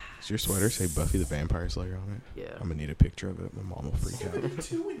your sweater say Buffy the Vampire Slayer on it? Yeah. I'm gonna need a picture of it. My mom will freak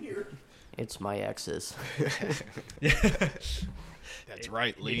out. It's my ex's. That's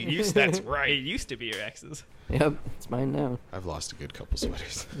right, Lee. That's right. It used to be your ex's. Yep, it's mine now. I've lost a good couple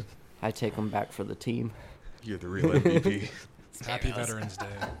sweaters. I take them back for the team. You're the real MVP. Happy Veterans Day.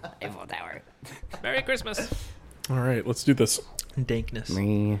 Eiffel Tower. Merry Christmas. All right, let's do this. Dankness.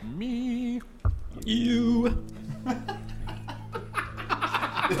 Me. You.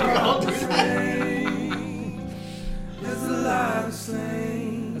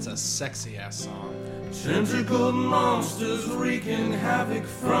 That's a sexy ass song. Tentacle monsters wreaking havoc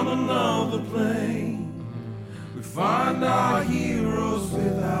from another plane. We find our heroes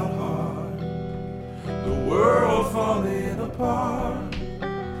without heart, the world falling apart,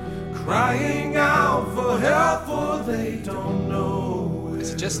 crying out for help, for they don't know.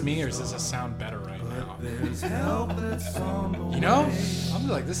 Is it just me, or does this sound better right now? There's help that's on the way. You know, I'm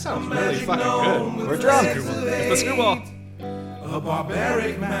like, this sounds really fucking good. We're drunk. It's the screwball. A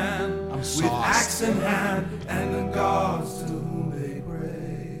barbaric man with sauced. axe in hand, and the gods to whom they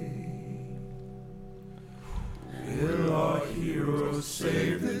pray. Will our heroes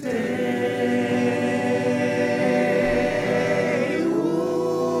save the day?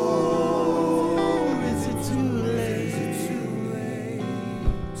 Ooh, is it too late? Is it too late?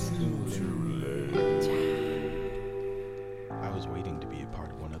 Too late. I was waiting to be a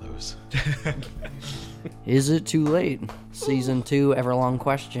part of one of those. Is it too late? Season 2, Everlong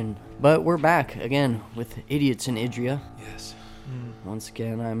question. But we're back again with Idiots in Idria. Yes. Once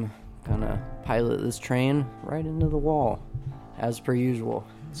again, I'm gonna pilot this train right into the wall, as per usual.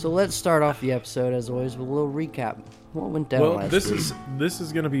 So let's start off the episode, as always, with a little recap. What went down last this week?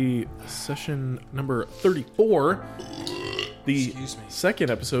 is going to be session number 34, the Excuse me. second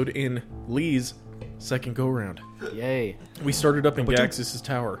episode in Lee's second go-round. Yay. We started up in Gaxus'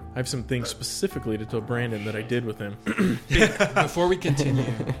 tower. I have some things specifically to tell Brandon that I did with him. Before we continue,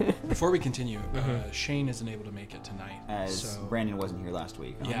 Shane isn't able to make it tonight. As so, Brandon wasn't here last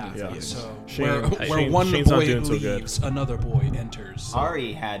week. yeah. Yeah. Where Shane- one Shane's not boy doing so good. leaves, another boy enters.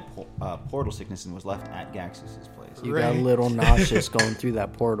 Ari had portal sickness and was left at Gaxus' place. You got a little nauseous going through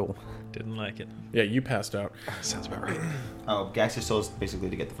that portal. Didn't like it. Yeah, you passed out. Sounds about right. Oh, Gaxus told us basically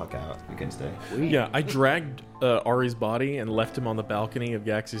to get the fuck out. We couldn't stay. Yeah, I dragged Ari's body and left him on the balcony of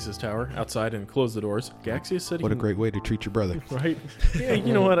Gaxus' tower outside and closed the doors. Gaxius said What a great way to treat your brother. Right? Yeah,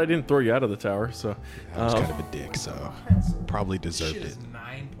 you know what? I didn't throw you out of the tower, so... I was kind of a dick, so probably deserved Shit it. is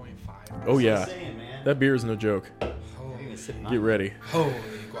 9.5. Oh, yeah. Saying, man. That beer is no joke. Get ready. Holy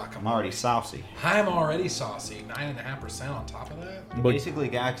I'm guacamole. already saucy. I'm already saucy. 9.5% on top of that. But Basically,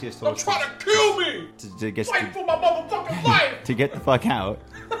 Gaxius told us Trying to kill me! to get Fight for my motherfucking life! to get the fuck out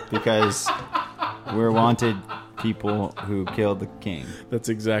because we're wanted people who killed the king. that's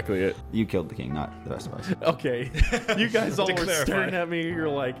exactly it. You killed the king, not the rest of us. Okay. You guys all To were clarify. staring at me. You're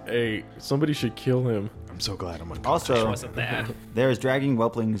like, hey, somebody should kill him. I'm so glad I'm unconscious. Also, Wasn't bad. there's dragging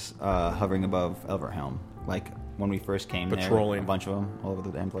whelplings hovering above Elverhelm. Like when we first came Patrolling. there, a bunch of them all over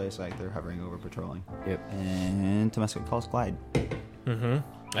the damn place. Like they're hovering over patrolling. Yep. And Tumesco calls Clyde.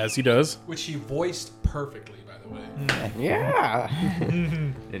 As he does. Which he voiced perfectly, by the way. Yeah.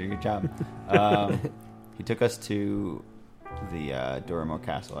 Did a good job. He took us to the Doramore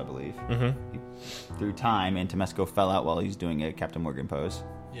Castle, I believe. He threw time, and Tumesco fell out while he was doing a Captain Morgan pose.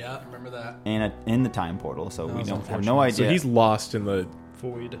 Yeah, I remember that. And in the time portal, so we was don't have unfortunate. no idea. So he's lost in the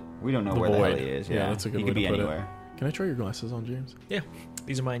Void. we don't know the where the void. hell he is. Yeah, that's a good he way could be to put anywhere. it. Can I try your glasses on, James? Yeah.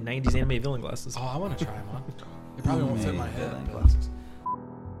 These are my 90s anime villain glasses. Oh, I want to try them on. They probably won't fit my head. Glasses.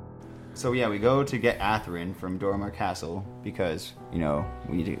 So yeah, we go to get Atherin from Doramore Castle because, you know,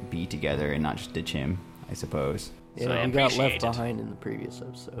 we need to be together and not just ditch him, I suppose. So I Yeah, we got appreciate left it. behind in the previous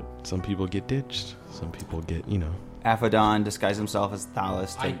episode. Some people get ditched. Some people get, Aphodon disguised himself as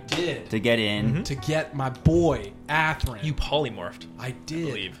Thalos I did. to get in. To get my boy, Atherin. You polymorphed. I did.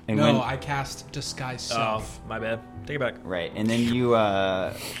 believe. And no, when- I cast Disguise Oh, Self. my bad. Take it back. Right, and then you,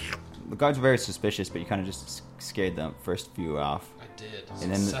 the guards were very suspicious, but you kind of just scared the first few off. I did.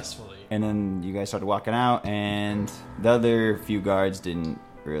 And then- Successfully. And then you guys started walking out, and the other few guards didn't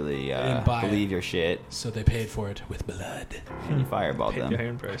really didn't buy believe it. your shit, So they paid for it with blood. and you fireballed Paid them. the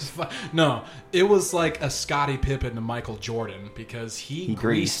iron price. No, it was like a Scottie Pippen to Michael Jordan because he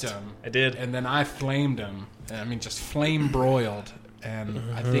greased greased. him. I did. And then I flamed him. I mean, just flame broiled. And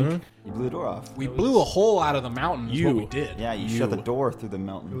I think You blew the door off. we blew a hole out of the mountain is what we did. Yeah, you shut the door through the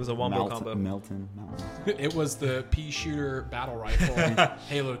mountain. It was a wombo combo. Mountain. It was the pea shooter battle rifle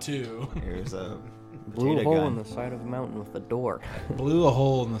Halo 2. It was a Blew a potato hole gun. in the side of the mountain with the door. Blew a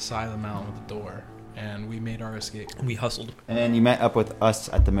hole in the side of the mountain with the door. and we made our escape. We hustled. And you met up with us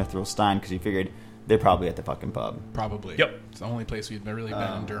at the Mithril Stein because you figured they're probably at the fucking pub. Probably. Yep. It's the only place we've really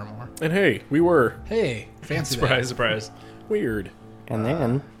been in Duramore. And hey, we were Hey, fancy Surprise, surprise. weird. And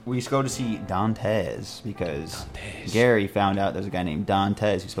then We go to see Dantez because Gary found out there's a guy named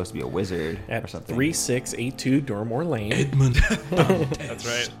Dantez who's supposed to be a wizard At or something. 3682 Dormore Lane. Edmund. That's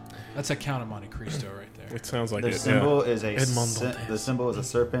right. That's a Count of Monte Cristo right there. It sounds like The it. symbol yeah. is a Edmond the symbol is a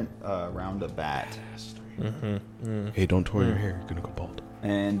serpent around a bat, Hey, don't twirl your hair. You're gonna go bald.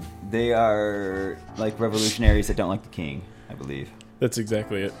 and they are like revolutionaries that don't like the king, I believe. That's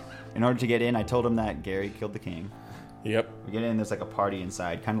exactly it. In order to get in, I told him that Gary killed the king. Yep. We get in, there's like a party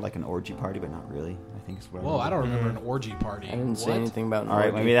inside, kind of like an orgy party, but not really. I think it's what. Whoa, I don't remember an orgy party. I didn't say What? anything about. All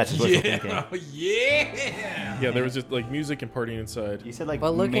right, Norby. maybe that's just wishful thinking. Yeah. Yeah, there was just like music and partying inside. You said like.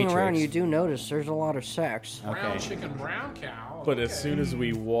 But looking Matrix. around, you do notice there's a lot of sex. Brown chicken, brown cow. But as soon as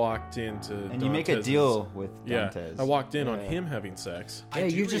we walked into And you make a Dantez's- deal with Yeah, Dantez. I walked in on him having sex. Yeah,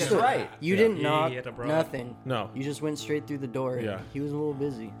 you do just remember right. that. You Yeah. didn't He knock had a bra. nothing. No. You just went straight through the door. Yeah. He was a little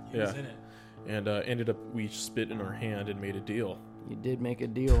busy. He was Yeah. in it. And ended up, we spit in our hand and made a deal. You did make a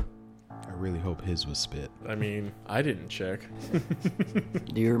deal. I really hope his was spit. I mean, I didn't check.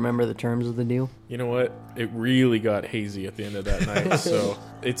 Do you remember the terms of the deal? You know what? It really got hazy at the end of that night. So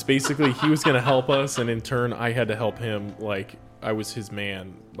it's basically he was going to help us, and in turn, I had to help him. Like, I was his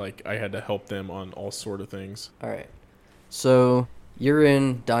man. Like, I had to help them on all sort of things. All right. So you're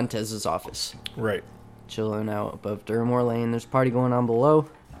in Dantez's office, Right. chilling out above Duramore Lane. There's a party going on below.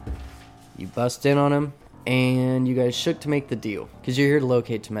 You bust in on him, and you guys shook to make the deal. Because you're here to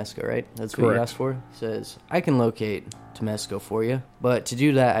locate Tumesco, right? That's what you Correct. asked for? He says, I can locate Tumesco for you, but to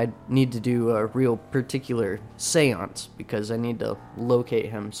do that, I need to do a real particular seance, because I need to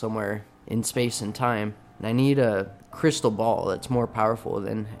locate him somewhere in space and time. And I need a crystal ball that's more powerful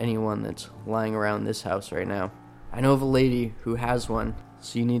than anyone that's lying around this house right now. I know of a lady who has one,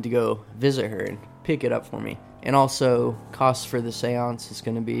 so you need to go visit her and pick it up for me. And also, cost for the seance is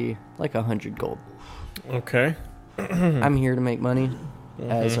going to be like 100 gold. Okay. I'm here to make money,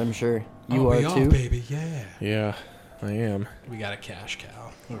 as I'm sure you Oh, are we are, too. baby. Yeah. Yeah, I am. We got a cash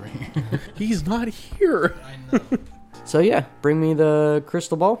cow. He's not here. I know. So yeah, bring me the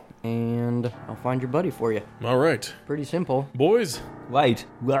crystal ball, and I'll find your buddy for you. All right. Pretty simple. Boys, Wait,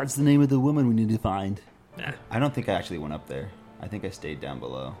 what's the name of the woman we need to find? Nah. I don't think I actually went up there. I think I stayed down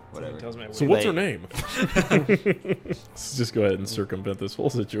below. Whatever. Tells me I so would. what's her late. name? Let's just go ahead and circumvent this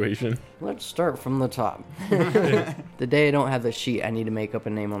whole situation. Let's start from the top. The day I don't have the sheet, I need to make up a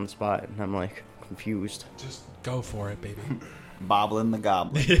name on the spot, and I'm like confused. Just go for it, baby. Boblin the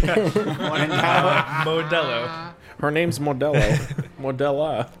Goblin. Modelo. Her name's Modelo.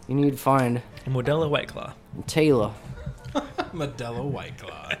 Modella. You need to find Modelo White Claw. Taylor. Modelo White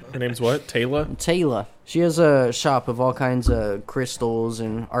Claw. Her name's what? Taylor? Taylor. She has a shop of all kinds of crystals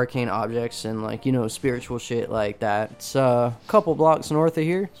and arcane objects and, like, you know, spiritual shit like that. It's a couple blocks north of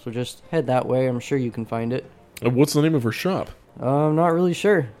here, so just head that way. I'm sure you can find it. What's the name of her shop? I'm not really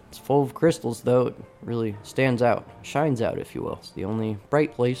sure. It's full of crystals, though. It really stands out. Shines out, if you will. It's the only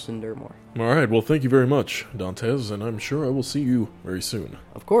bright place in Durmore. All right, well, thank you very much, Dantez, and I'm sure I will see you very soon.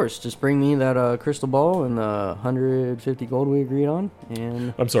 Of course, just bring me that crystal ball and the 150 gold we agreed on,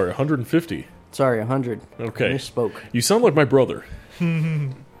 and... I'm sorry, 150. Sorry, 100. Okay. Misspoke. You sound like my brother.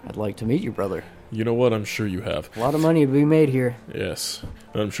 I'd like to meet your brother. You know what? I'm sure you have. A lot of money to be made here. Yes.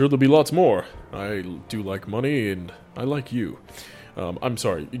 And I'm sure there'll be lots more. I do like money, and I like you. I'm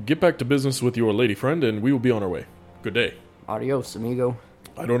sorry. Get back to business with your lady friend, and we will be on our way. Good day. Adios, amigo.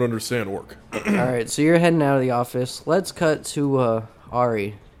 I don't understand work. Alright, so you're heading out of the office. Let's cut to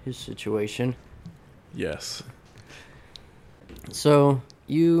Ari, his situation. Yes. So,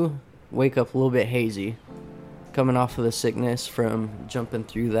 you wake up a little bit hazy, coming off of the sickness from jumping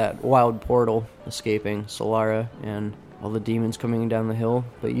through that wild portal, escaping Solara and all the demons coming down the hill.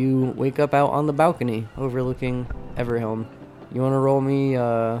 But you wake up out on the balcony, overlooking Everhelm. You want to roll me,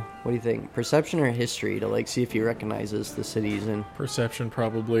 what do you think, perception or history to, like, see if he recognizes the cities in... Perception,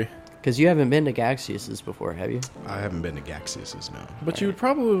 probably. Because you haven't been to Gaxius's before, have you? I haven't been to Gaxius's, no. But you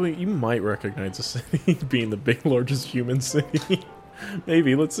might recognize the city being the largest human city.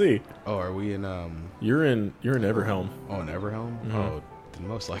 Maybe, let's see. Oh, are we in, You're in Everhelm. oh, in Everhelm? Oh, then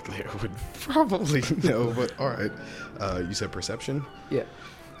most likely I would probably know, but alright. You said perception? Yeah.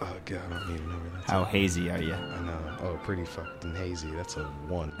 Oh, God, I don't even know where that's How at. hazy are you? I know. Oh, pretty fucking hazy. That's a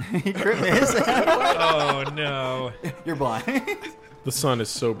 1. Oh, no. You're blind. The sun is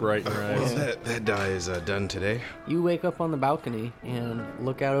so bright in your Well, eyes. that die is done today. You wake up on the balcony and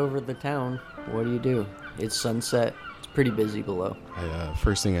look out over the town. What do? It's sunset. It's pretty busy below.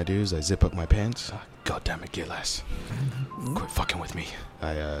 First thing I do is I zip up my pants. God damn it, Gilas. Quit fucking with me.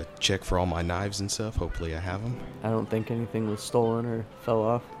 I check for all my knives and stuff. Hopefully I have them. I don't think anything was stolen or fell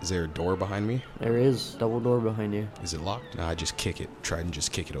off. Is there a door behind me? There is. Double door behind you. Is it locked? No, I just kick it. Try and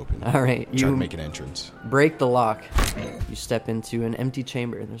just kick it open. All right. Try to You make an entrance. break the lock. You step into an empty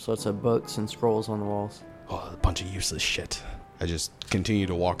chamber. There's lots of books and scrolls on the walls. Oh, a bunch of useless shit. I just continue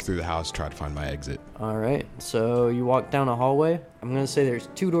to walk through the house, try to find my exit. All right. So you walk down a hallway. I'm going to say there's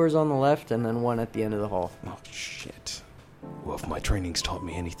 2 doors on the left and then one at the end of the hall. Oh, shit. Well, if my training's taught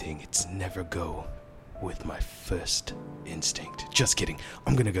me anything, it's never go with my first instinct. Just kidding.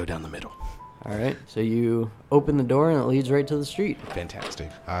 I'm gonna go down the middle. All right. So you open the door and it leads right to the street. Fantastic.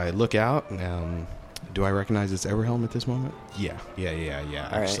 I look out. Do I recognize it's Everhelm at this moment? Yeah.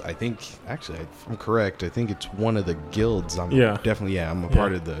 All Actually, right. I think, if I'm correct, I think it's one of the guilds. I'm a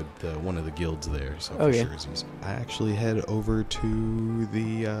part of the one of the guilds there. So for Okay. sure, I actually head over to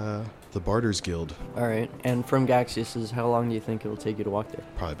the Barters Guild. All right. And from Gaxius's, how long do you think it'll take you to walk there?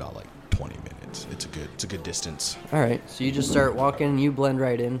 Probably about like 20 minutes. It's a good distance. All right. So you just start walking. You blend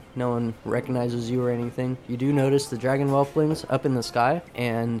right in. No one recognizes you or anything. You do notice the dragon whelplings up in the sky,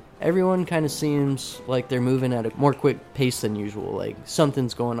 and everyone kind of seems like they're moving at a more quick pace than usual. Like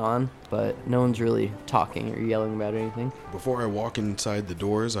something's going on, but no one's really talking or yelling about anything. Before I walk inside the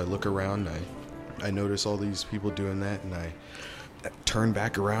doors, I look around. I notice all these people doing that, and I turn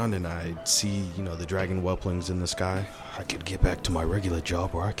back around and I see, the dragon whelplings in the sky. I could get back to my regular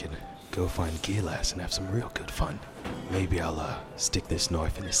job, or I could go find Gilas and have some real good fun. Maybe I'll stick this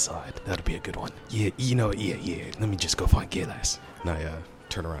knife in his side. That'll be a good one. Yeah. Let me just go find Gilas. And I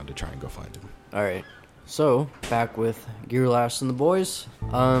turn around to try and go find him. All right. So, back with Gearlass and the boys.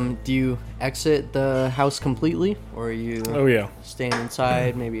 Do you exit the house completely, or are you Oh yeah. staying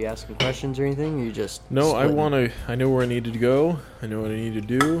inside, maybe asking questions or anything? Or you just No, splitting? I know where I needed to go. I know what I need to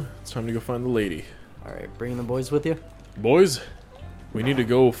do. It's time to go find the lady. All right, bringing the boys with you. Boys, we need to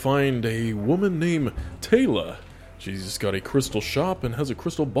go find a woman named Taylor. She's got a crystal shop and has a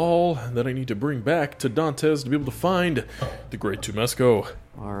crystal ball that I need to bring back to Dantez to be able to find the great Tumesco.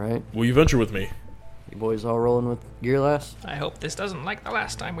 All right, Will you venture with me? you boys all rolling with Gearlass? I hope this doesn't like the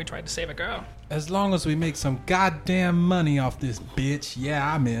last time we tried to save a girl. As long as we make some goddamn money off this bitch,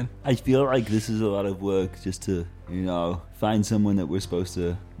 yeah, I'm in. I feel like this is a lot of work just to, find someone that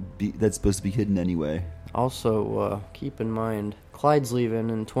that's supposed to be hidden anyway. Also, keep in mind, Clyde's leaving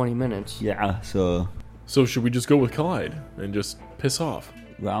in 20 minutes. Yeah, so, So should we just go with Clyde and just piss off?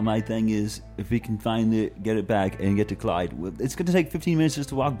 well, my thing is, if we can find it, get it back, and get to Clyde, it's going to take 15 minutes just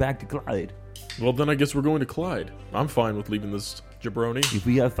to walk back to Clyde. Well, then I guess we're going to Clyde. I'm fine with leaving this jabroni. If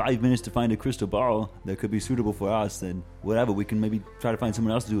we have 5 minutes to find a crystal ball that could be suitable for us, then whatever, we can maybe try to find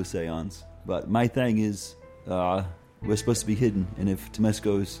someone else to do a seance. But my thing is, we're supposed to be hidden, and if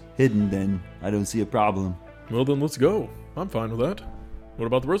Tumesco's hidden, then I don't see a problem. Well, then let's go. I'm fine with that. What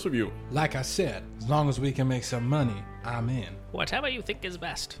about the rest of you? Like I said, as long as we can make some money, I'm in. Whatever you think is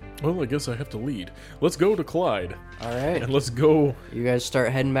best. Well, I guess I have to lead. Let's go to Clyde. All right, And let's go. you guys start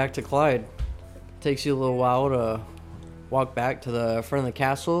heading back to Clyde. Takes you a little while to walk back to the front of the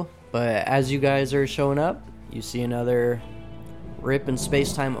castle, but as you guys are showing up, you see another rip in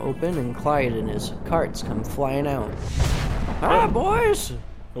space-time open, and Clyde and his carts come flying out. Hi, boys!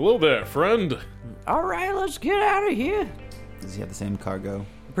 Hello there, friend. All right, let's get out of here. Does he have the same cargo?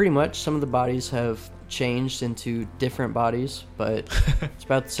 Pretty much, some of the bodies have changed into different bodies, but it's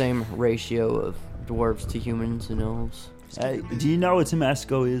about the same ratio of dwarves to humans and elves. Do you know what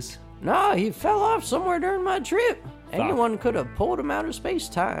Tumesco is? No, he fell off somewhere during my trip. Anyone could have pulled him out of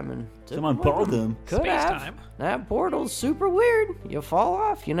space-time and took Someone him with pulled them. him? Could have. Space-time? That portal's super weird. You fall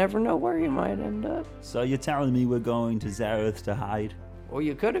off, you never know where you might end up. So you're telling me we're going to Zareth to hide? Or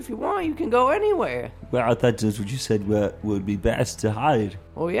you could if you want. You can go anywhere. Well, I thought that's what you said would be best to hide.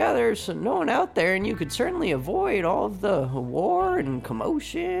 Well, yeah, there's no one out there, and you could certainly avoid all of the war and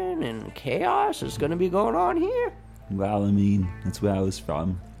commotion and chaos that's going to be going on here. Well, I mean, that's where I was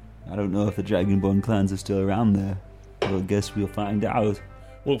from. I don't know if the Dragonborn clans are still around there. Well, I guess we'll find out.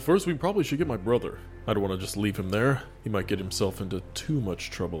 Well, first we probably should get my brother. I don't want to just leave him there. He might get himself into too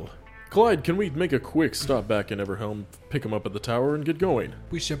much trouble. Clyde, can we make a quick stop back in Everhelm, pick him up at the tower, and get going?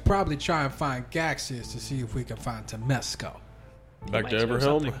 We should probably try and find Gaxius to see if we can find Tumesco. Back might to know Everhelm,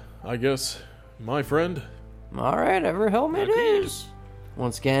 something. I guess. My friend. All right, Everhelm it is.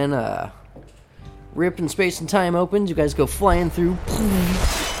 Once again, rip in space and time opens. You guys go flying through.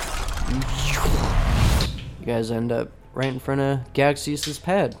 You guys end up right in front of Gaxius's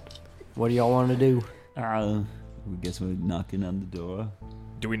pad. What do y'all want to do? We guess we're knocking on the door.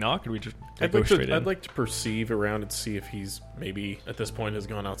 Do we knock, or do we just I'd go like straight to. in? I'd like to perceive around and see if he's maybe at this point has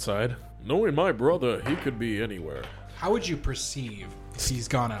gone outside. Knowing my brother, he could be anywhere. How would you perceive he's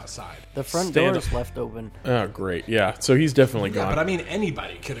gone outside? The front Stand door is up. left open. Oh, great. Yeah. So he's definitely Yeah, gone. but I mean,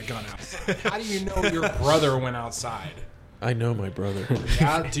 anybody could have gone outside. How do you know your brother went outside? I know my brother.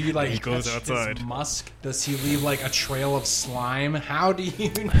 Yeah, do you like He goes catch outside. his musk? Does he leave like a trail of slime? How do you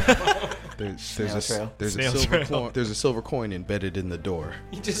know? There's a silver coin embedded in the door.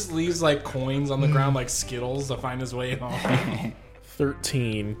 He just leaves like coins on the ground like Skittles to find his way home.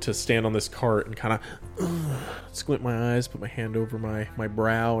 13 to stand on this cart and kind of squint my eyes, put my hand over my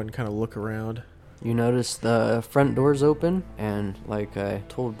brow, and kind of look around. You notice the front door's open, and like I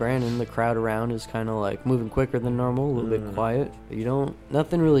told Brandon, the crowd around is kind of like moving quicker than normal, a little bit quiet. But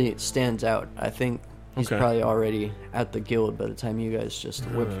nothing really stands out. I think he's Okay. probably already at the guild by the time you guys just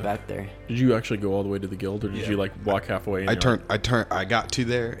whipped back there. Did you actually go all the way to the guild, or did you like walk halfway? And I got to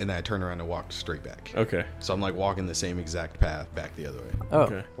there, and then I turned around and walked straight back. Okay. So I'm like walking the same exact path back the other way. Oh,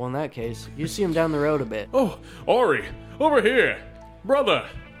 Okay. well in that case, you see him down the road a bit. Oh, Ari, over here, brother.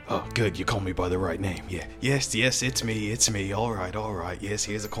 Oh, good. You call me by the right name. Yeah. Yes, it's me. All right. Yes,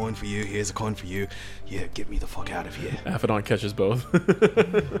 here's a coin for you. Here's a coin for you. Yeah, get me the fuck out of here. Aphodon catches both.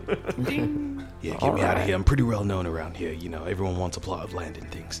 Yeah, get me out of here. I'm pretty well known around here. Everyone wants a plot of land and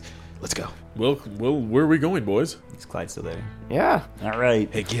things. Let's go. Well, where are we going, boys? Is Clyde still there? Yeah. All right.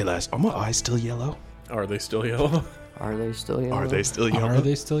 Hey, Gilas, are my eyes still yellow? Are they still yellow? Are they still yellow? Are they still yellow? Are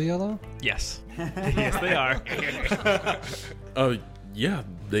they still yellow? Yes. Yes, they are. Yeah,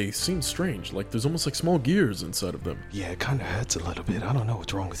 they seem strange. Like there's almost like small gears inside of them. Yeah, it kind of hurts a little bit. I don't know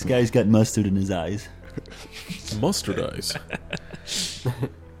what's wrong with This me. guy's got mustard in his eyes. Mustard eyes.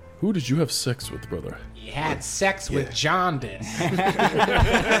 Who did you have sex with, brother? He had sex with jaundice.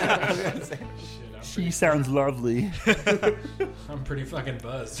 She sounds lovely. I'm pretty fucking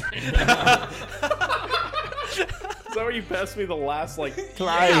buzzed. Is that where you passed me the last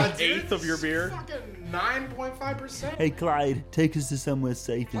Clyde. eighth of your beer? Fucking 9.5%. Hey, Clyde, take us to somewhere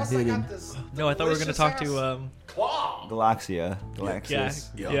safe and Plus, I hidden. got this. No, I thought we were going to talk delicious-ass to. claw. Galaxia. Galaxis.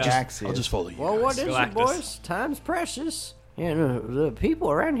 Yeah, Galaxius. I'll just follow you. Well, what is Galactus. it, boys? Time's precious. The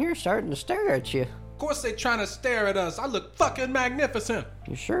people around here starting to stare at you. Of course, they trying to stare at us. I look fucking magnificent.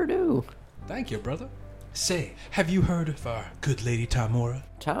 You sure do. Thank you, brother. Say, have you heard of our good lady Tamora?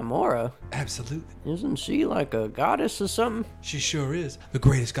 Tamora, Absolutely. isn't she like a goddess or something? She sure is the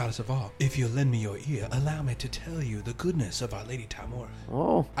greatest goddess of all. If you'll lend me your ear, allow me to tell you the goodness of our lady Tamora.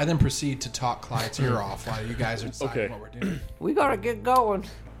 Oh, I then proceed to talk Clyde's ear off while you guys are deciding Okay. what we're doing. we gotta get going.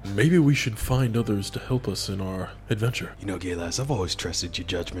 Maybe we should find others to help us in our adventure. Gilas, I've always trusted your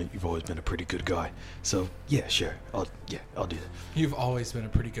judgment. You've always been a pretty good guy. So, yeah, sure. I'll do that. You've always been a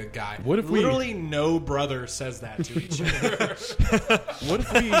pretty good guy. What if we- Literally no brother says that to each other. What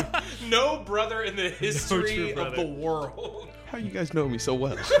if we... No brother in the history true of brother. the world. How you guys know me so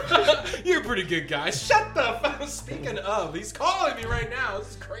well? You're a pretty good guy. Shut the fuck. Speaking of, he's calling me right now. This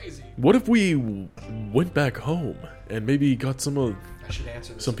is crazy. What if we went back home and maybe got some I should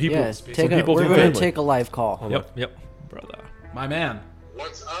answer this. some people, Yeah, some we're people from gonna family? take a live call. Yep. Brother. My man,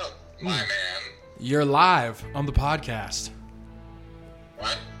 What's up, my man? you're live on the podcast.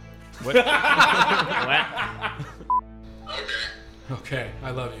 What? What? Okay. Okay,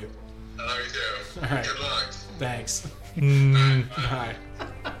 I love you. I love you too. All right. Good luck. Thanks. Bye.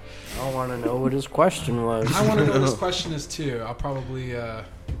 I want to know what his question was. I want to know what this question is too. I'll probably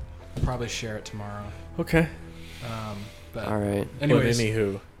share it tomorrow. Okay. But All right. anyways, But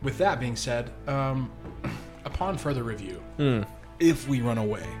anywho, with that being said, upon further review, if we run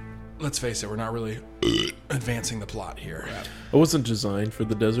away, let's face it, we're not really advancing the plot here. I wasn't designed for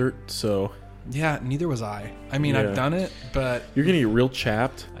the desert, so Yeah, neither was I. I mean, Yeah. I've done it, but you're gonna get real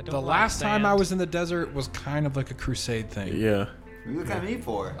chapped. I don't the like last time sand. I was in the desert was kind of like a crusade thing. Yeah. What are you looking at me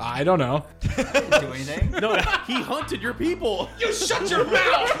for? I don't know. Didn't do anything? No, he hunted your people. You shut your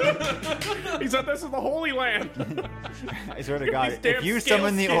mouth! He said this is the Holy Land. I swear to Get God, these damn if you scale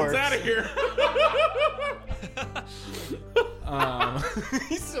summon the skins orcs, out of here.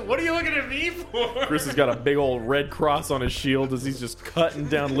 He said, what are you looking at me for? Chris has got a big old red cross on his shield as he's just cutting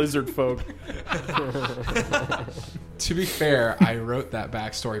down lizard folk. To be fair, I wrote that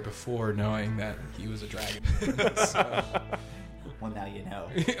backstory before knowing that he was a dragon. So- well, now you know.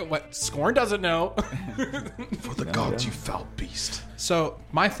 what Scorn doesn't know. For the gods, you foul beast. So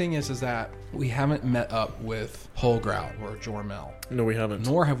my thing is that we haven't met up with Holgrout or Jormel, No, we haven't.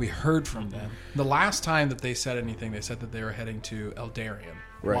 nor have we heard from them. The last time that they said anything, they said that they were heading to Eldarian,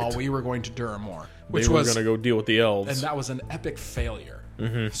 Right. while we were going to Duramore, They which were was gonna go deal with the elves. and that was an epic failure.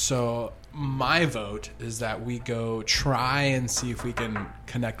 So My vote is that we go try and see if we can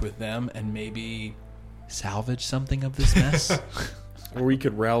connect with them and maybe salvage something of this mess. Or we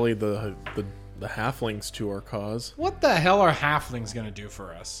could rally the halflings to our cause. What the hell are halflings going to do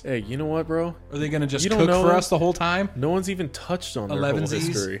for us? Hey, you know what, bro? Are they going to just You don't cook know. for us the whole time? No one's even touched on their whole 11Zs?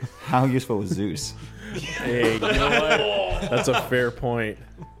 history. How useful was Zeus? Hey, you know what? That's a fair point.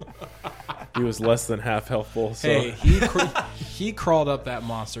 He was less than half healthful. So. Hey, he crawled up that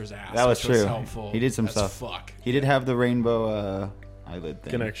monster's ass. That was which true. helpful. He did some as stuff. Fuck. He did have the rainbow eyelid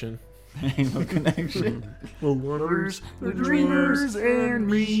thing. Connection. Rainbow connection. The dreamers and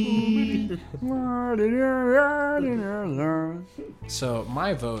me. So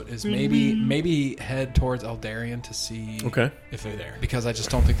my vote is maybe head towards Eldarian to see if they're there, because I just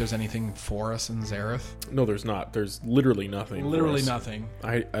don't think there's anything for us in Zareth. No, there's not. There's literally nothing. Literally nothing.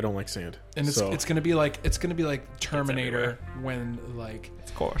 I don't like sand. And it's gonna be like Terminator when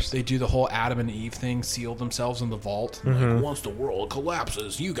Of course. they do the whole Adam and Eve thing, seal themselves in the vault. Like, once the world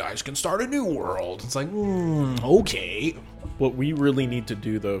collapses, you guys can start a new world. It's like, okay. What we really need to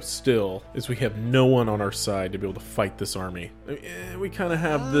do, though, still, is we have no one on our side to be able to fight this army. We kind of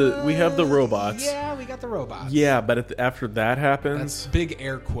have the robots. Yeah, we got the robots. Yeah, but after that happens, That's big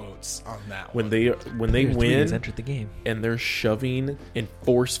air quotes on that one. when they Tier 3 win has entered the game. and they're shoving and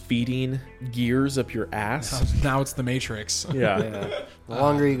force feeding gears up your ass. Now it's the Matrix. Yeah. The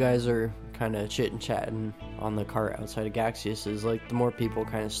longer you guys are kind of chit and chatting on the cart outside of Gaxius, is like the more people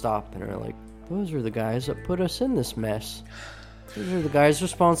kind of stop and are like, "Those are the guys that put us in this mess. Those are the guys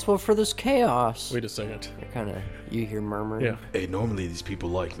responsible for this chaos." Wait a second. You hear murmuring. Yeah. Hey, normally these people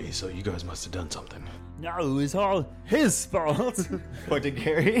like me, so you guys must have done something. No, it's all his fault. What did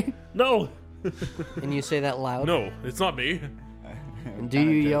Gary? No. And you say that loud. No, it's not me. And do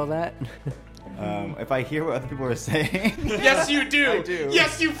you yell that? If I hear what other people are saying, Yes, you do. I do.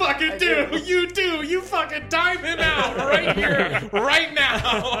 Yes, you fucking do. You do. You fucking dime him out right here, right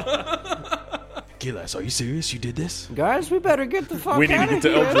now. Gilas, are you serious? You did this? Guys, we better get the fuck We need out to of get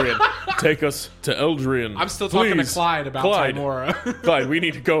to here. Eldrian. Take us to Eldrian. I'm still talking to Please. Clyde about Clyde. Timora. Clyde, we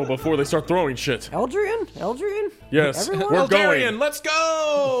need to go before they start throwing shit. Eldrian? Yes, Everyone? we're Eldarian, going. let's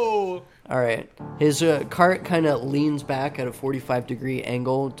go. All right. His cart kind of leans back at a 45-degree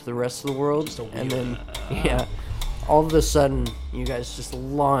angle to the rest of the world, and then, all of a sudden, you guys just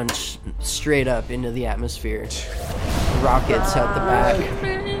launch straight up into the atmosphere. Rockets out the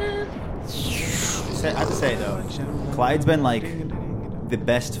back. I have to say though, Clyde's been like the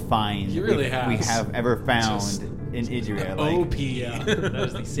best find He really we has. have ever found in Idria. Like, OP. Yeah. That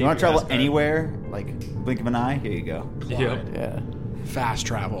was the you want to travel anywhere, like blink of an eye, here you go. Yep. Yeah. Fast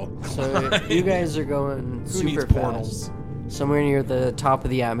travel. So you guys are going Who super needs fast. portals? Somewhere near the top of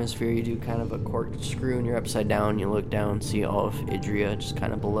the atmosphere, you do kind of a corkscrew and you're upside down. You look down, see all of Idria just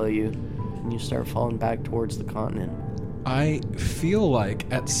kind of below you, and you start falling back towards the continent. I feel like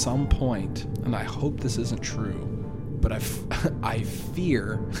at some point, and I hope this isn't true, but I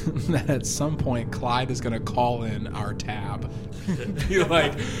fear that at some point Clyde is going to call in our tab. Be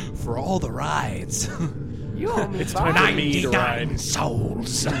like, for all the rides. You owe me It's time for me to 99 ride.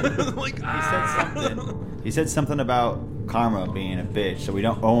 souls. Like, He said something about karma being a bitch, so we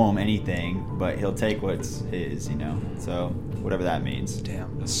don't owe him anything, but he'll take what's his, you know. So whatever that means.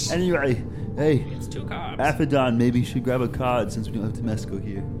 damn. This, Anyway, hey, It's 2 carbs. Aphodon, maybe you should grab a card since we don't have Tumesco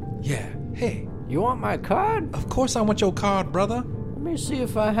here. yeah. Hey, You want my card? of course I want your card, brother. Let me see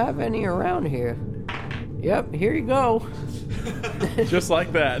if I have any around here. Yep, here you go. Just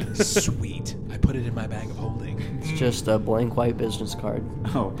like that. Sweet. I put it in my bag of holding. It's just a blank white business card.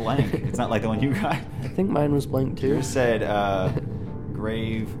 Oh, blank. It's not like the one you got. I think mine was blank too. Yours said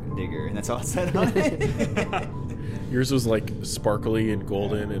grave digger, and that's all it said on it. Yours was like sparkly and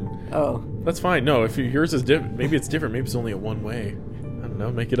golden, and Oh, that's fine. No, if yours is different, maybe it's different. Maybe it's only a one way. I don't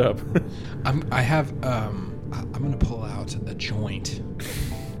know. Make it up. I'm gonna pull out a joint.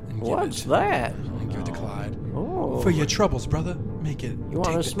 And give what's it, that? and give it to Clyde. Oh, For your troubles, brother. Make it. you want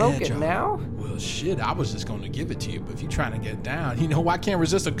take to the smoke edge it off. now? Well, shit. I was just gonna give it to you, but if you're trying to get down, you know I can't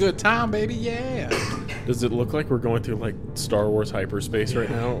resist a good time, baby. Yeah. Does it look like we're going through like Star Wars hyperspace right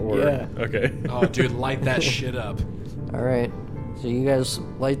now? Or Yeah. Okay. Oh, dude, light that shit up. All right. So you guys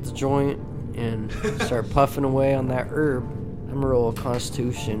light the joint and start puffing away on that herb. I'm gonna roll a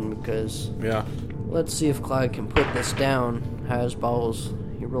Constitution because Yeah. let's see if Clyde can put this down. Has balls.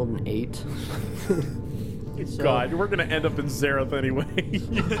 He rolled an 8. So- God, we're gonna end up in Zareth anyway.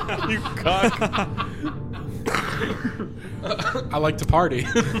 You cock. I like to party.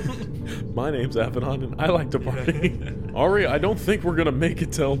 My name's Avedon, and I like to party. Ari, I don't think we're gonna make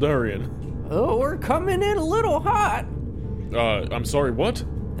it to Eldarian. Oh, we're coming in a little hot. I'm sorry. What?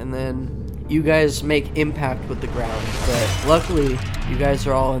 And then You guys make impact with the ground, but luckily you guys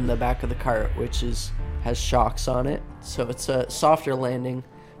are all in the back of the cart, which has shocks on it, so it's a softer landing.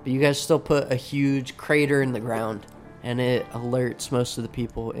 But you guys still put a huge crater in the ground, and it alerts most of the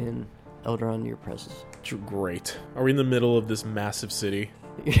people in Elderon to your presence. Great. Are we in the middle of this massive city?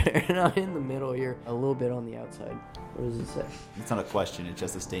 You're not in the middle, you're a little bit on the outside. What does it say? It's not a question, it's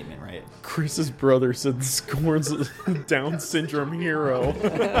just a statement, right? Chris's brother said Scorn's a Down syndrome hero.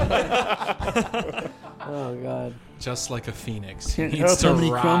 Oh, God. Just like a phoenix. He Can't needs help to how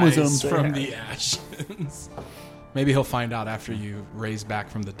many rise chromosomes from the ashes. Maybe he'll find out after you raise back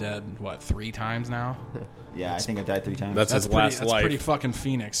from the dead, 3 times now? Yeah, I think I've died 3 times. That's his last That's life. pretty fucking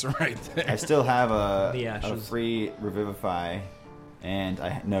phoenix right there. I still have The a ashes. free Revivify, and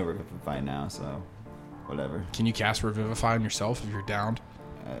I no Revivify now, so whatever. Can you cast Revivify on yourself if you're downed?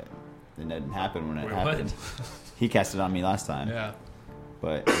 It didn't happen when it Wait, happened. He cast it on me last time. Yeah.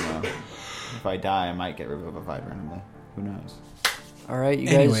 But, if I die, I might get Revivified randomly. Who knows? All right, you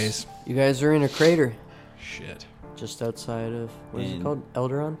Anyways. guys are in a crater Shit. just outside of, what is it In- called?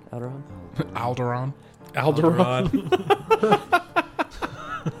 Elderon? Alderon? Alderon. Alderon.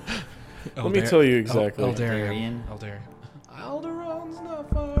 Let me tell you exactly. Eldarian. Eldarian. Alderon's not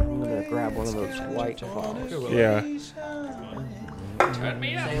far I'm gonna grab one of those white claws. Yeah. Turn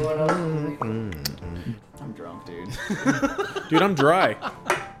me up. Say what else? I'm drunk, dude. Dude, I'm dry.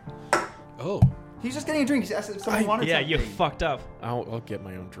 Oh. He's just getting a drink. He asked if someone wanted Yeah, something. you fucked up. I'll get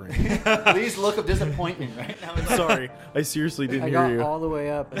my own drink. Please look of disappointment right now. Sorry, I seriously didn't I hear got you. all the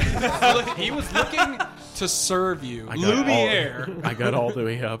way up. He was looking to serve you. I got Lumiere. I got all the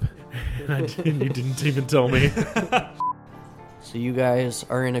way up, and you didn't even tell me. So you guys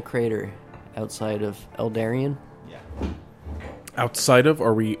are in a crater outside of Eldarian. Yeah. Outside of?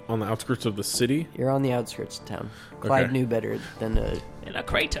 Are we on the outskirts of the city? You're on the outskirts of town. Clyde Okay. knew better than to... In a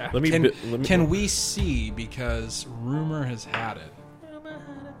crater. Let me. Can we see, because rumor has had it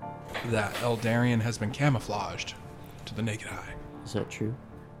that Eldarian has been camouflaged to the naked eye. Is that true?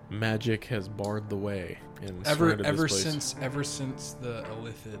 Magic has barred the way. And Ever surrounded this place. since the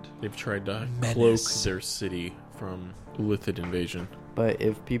Illithid. They've tried to Menace. cloak their city from Illithid invasion. But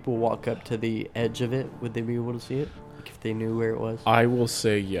if people walk up to the edge of it, would they be able to see it? Like if they knew where it was? I will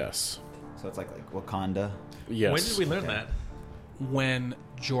say yes. So it's like Wakanda. Yes. When did we learn that? When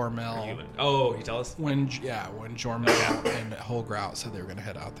Jormel, Oh, you tell us? when Jormel and Holgrout said they were going to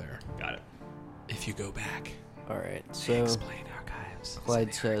head out there. Got it. If you go back, Alright, so explain archives.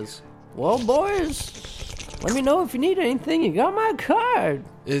 Clyde says, well, boys, let me know if you need anything. You got my card.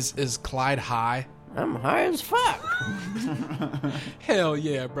 Is Clyde high? I'm high as fuck. Hell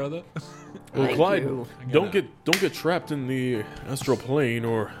yeah, brother. Well, Thank Clyde, you. don't get trapped in the astral plane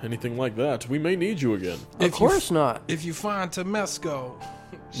or anything like that. We may need you again. Of course not. If you find Tumesco,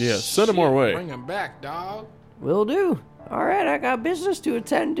 Yeah, send him our way. bring him back, dog. Will do. Alright, I got business to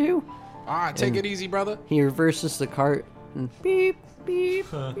attend to. All right, take it easy, brother. He reverses the cart and beep, beep,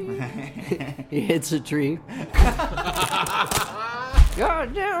 beep. He hits a tree.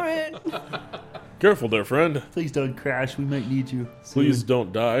 God damn it. Careful there, friend. Please don't crash. We might need you. Please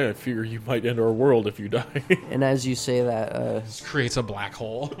don't die. I fear you might end our world if you die. And as you say that, This creates a black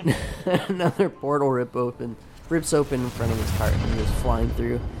hole. another portal rips open in front of his cart and goes flying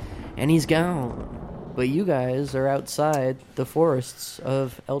through. And he's gone. But you guys are outside the forests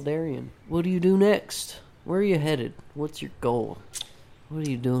of Eldarian. What do you do next? Where are you headed? What's your goal? What are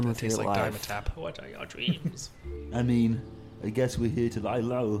you doing with your Tastes like life? Dimetap. What are your dreams? I mean, I guess we're here to lie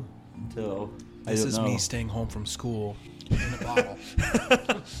low until I This don't is know. me staying home from school in a bottle.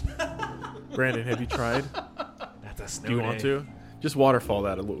 Brandon, have you tried? That's a snow Do you want to? Just waterfall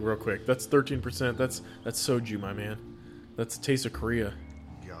that real quick. That's 13%. That's soju, my man. That's the taste of Korea.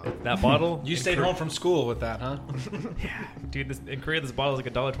 That bottle? You in stayed Korea- home from school with that, huh? Dude, in Korea, this bottle is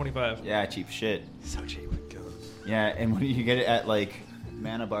like $1.25. Yeah, cheap shit. So cheap. Yeah, and when you get it at like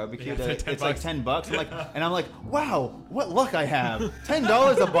Mana Barbecue, Yeah, it's $10. like $10. I'm like, wow, what luck I have!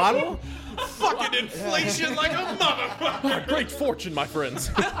 $10 a bottle? Fucking inflation like a motherfucker! Great fortune, my friends.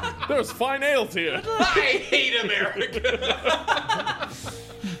 There's fine ale here. I hate America.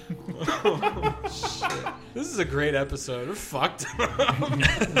 This is a great episode. We're fucked. We're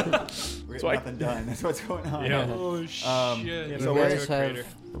getting nothing done. That's what's going on. Yeah. Oh, shit. You So guys to a have crater.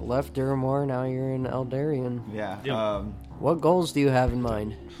 left Duramore, now you're in Eldarian. Yeah. Yep. What goals do you have in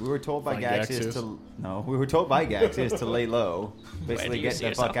mind? We were told by Find Gaxius Gaxius. to we were told by Gaxius to lay low, Where do basically you get see the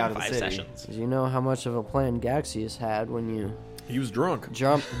yourself fuck out in of the 5 city. sessions? 'Cause you know how much of a plan Gaxius had when you He was drunk.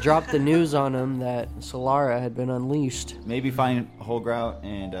 dropped the news on him that Solara had been unleashed. Maybe find Holgrout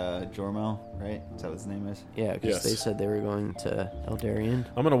and Jormel, right? Is that what his name is? Yeah, because Yes. they said they were going to Eldarian.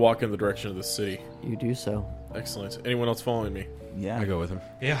 I'm gonna walk in the direction of the city. You do so. Excellent. Anyone else following me? Yeah. I go with him.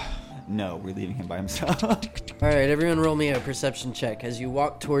 Yeah. No, we're leaving him by himself. All right, everyone roll me a perception check as you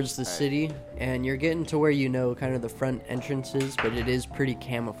walk towards the city, and you're getting to where you know kind of the front entrance is, but it is pretty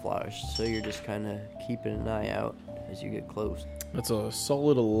camouflaged, so you're just kind of keeping an eye out as you get close. That's a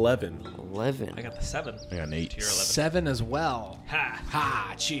solid 11. 11. I got the 7. I got an 8. To your 11. 7 as well. Ha!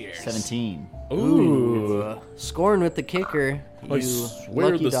 Ha! Cheers. 17. Ooh. Scorn with the kicker. I You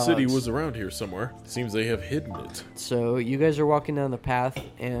swear lucky the city dogs. was around here somewhere. Seems they have hidden it. So you guys are walking down the path,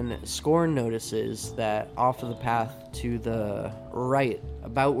 and Scorn notices that off of the path to the right,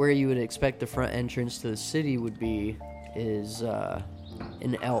 about where you would expect the front entrance to the city would be, is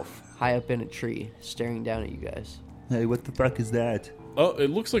an elf high up in a tree, staring down at you guys. Hey, what the fuck is that? Oh, it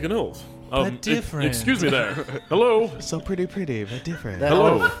looks like an elf. But different. Excuse me there. Hello. So pretty, but different.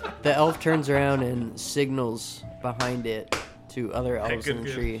 The elf turns around and signals behind it to other elves good, in the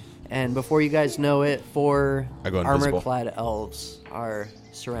good. tree. And before you guys know it, 4 I go invisible. armor-clad elves are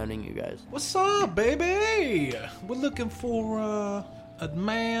surrounding you guys. What's up, baby? We're looking for a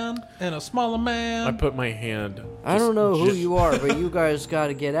man and a smaller man. I put my hand. I don't know who gen- you are, but you guys got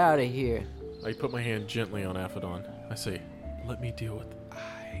to get out of here. I put my hand gently on Aphodon. I say, let me deal with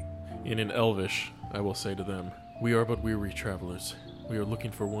In an Elvish, I will say to them, we are but weary travelers. We are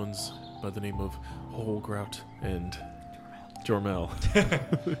looking for ones by the name of Holgrout and Jormel.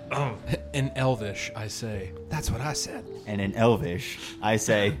 In Elvish, I say. That's what I said. And in Elvish, I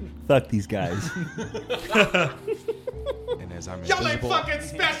say, fuck these guys. And as I'm invisible,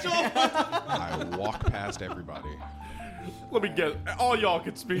 special! I walk past everybody. Let me guess. All y'all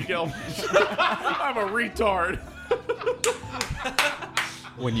can speak Elvish. I'm a retard.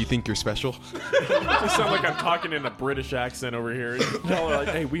 When you think you're special, I sound like I'm talking in a British accent over here. Y'all are like,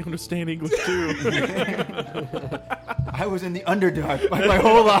 hey, we understand English too. I was in the Underdark my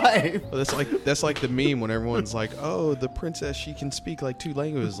whole life. well, that's like the meme when everyone's like, "Oh, the princess, she can speak like 2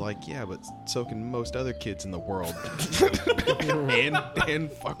 languages." Like, yeah, but so can most other kids in the world.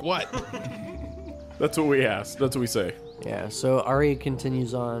 and fuck what? That's what we ask. That's what we say. Yeah, so Ari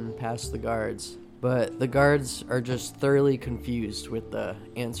continues on past the guards, but the guards are just thoroughly confused with the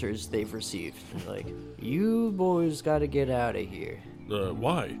answers they've received. They're like, you boys gotta get out of here.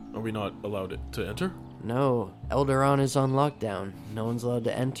 Why? Are we not allowed to enter? No, Eldaron is on lockdown. No one's allowed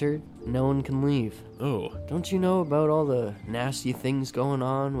to enter, no one can leave. Oh, Don't you know about all the nasty things going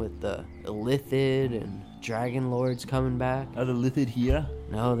on with the Illithid and Dragon Lords coming back? Are the Lithid here?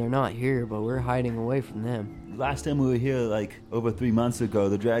 No, they're not here, but we're hiding away from them. Last time we were here, like, over 3 months ago,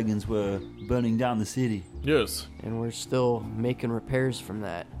 the dragons were burning down the city. yes. And we're still making repairs from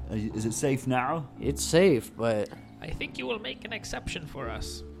that. Is it safe now? It's safe, but I think you will make an exception for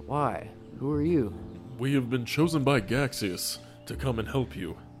us. why? Who are you? We have been chosen by Gaxius to come and help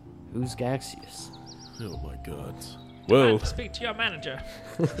you. Who's Gaxius? Oh my god. Time Well, to speak to your manager.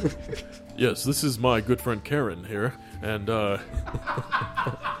 yes, this is my good friend Karen here, and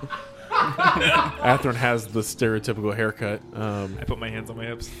Atherin has the stereotypical haircut. I put my hands on my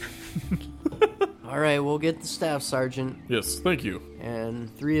hips. All right, we'll get the staff sergeant. Yes, thank you.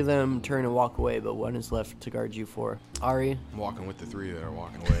 And 3 of them turn and walk away, but 1 is left to guard you 4. Ari, I'm walking with the 3 that are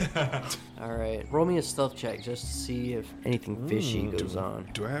walking away. all right, roll me a stealth check just to see if anything fishy goes on.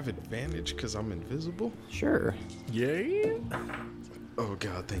 Do I have advantage because I'm invisible? Sure. Yay? Oh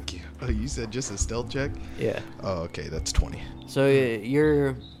god, thank you. Oh, you said just a stealth check? Yeah. Oh, okay, that's 20. So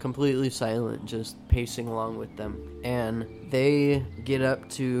you're completely silent, just pacing along with them. And they get up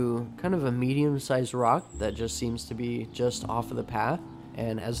to kind of a medium-sized rock that just seems to be just off of the path.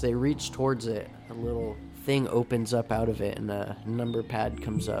 And as they reach towards it, a little thing opens up out of it, and a number pad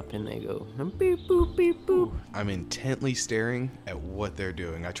comes up, and they go, beep, boop, beep, boop. I'm intently staring at what they're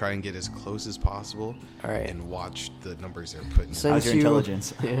doing. I try and get as close as possible All right. and watch the numbers they're putting in. Since How's your you-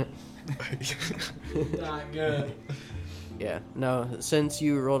 intelligence? Yeah. Not good. Yeah, no, since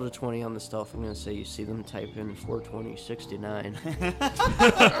you rolled a 20 on the stealth, I'm going to say you see them type in 42069.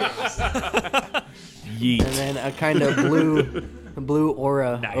 Yeet. And then a kind of blue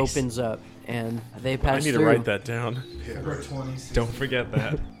aura opens up, and they I pass need through to write that down. Don't forget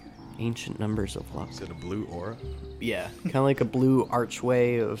that. ancient numbers of luck. Is it a blue aura? Yeah, kind of like a blue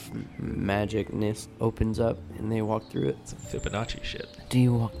archway of magicness opens up, and they walk through it. Some Fibonacci shit. Do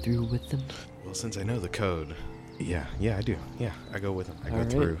you walk through with them? Well, since I know the code, yeah, I do. Yeah, I go with them. I go All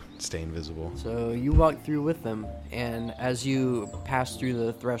right. through, stay invisible. So you walk through with them, and as you pass through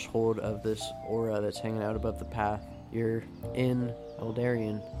the threshold of this aura that's hanging out above the path, You're in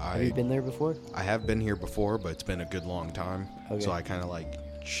Eldarian. Have you been there before? I have been here before, but it's been a good long time. Okay. So I kind of like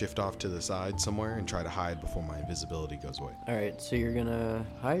shift off to the side somewhere and try to hide before my invisibility goes away. Alright, so you're gonna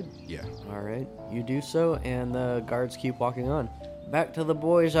hide? Yeah. Alright, you do so, and the guards keep walking on. Back to the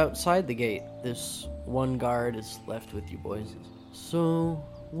boys outside the gate. This one guard is left with you boys. So,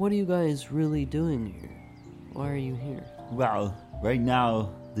 what are you guys really doing here? Why are you here? Well, right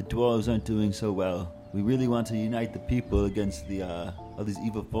now, the dwarves aren't doing so well. We really want to unite the people against the all these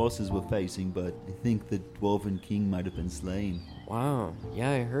evil forces we're facing, but I think the dwarven king might have been slain. Wow,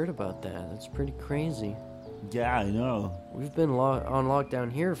 yeah, I heard about that. That's pretty crazy. Yeah, I know. We've been on lockdown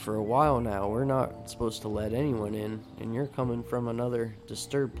here for a while now. We're not supposed to let anyone in, and you're coming from another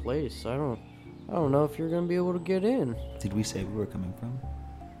disturbed place. I don't know if you're gonna be able to get in. Did we say where we're coming from?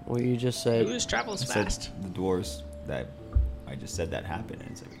 Well, you just said. Who travels I said fast? the dwarves that I just said that happened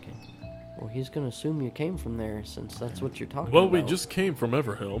and said we came. Well, he's gonna assume you came from there, since that's what you're talking Well, about. we just came from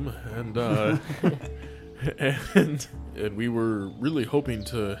Everhelm, and and we were really hoping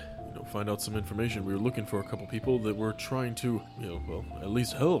to, find out some information. We were looking for a couple people that were trying to, at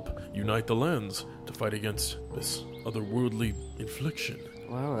least help unite the lands to fight against this otherworldly infliction.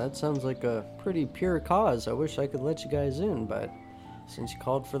 Wow, that sounds like a pretty pure cause. I wish I could let you guys in, but since you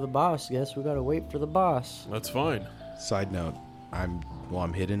called for the boss, guess we gotta wait for the boss. That's fine. Side note, I'm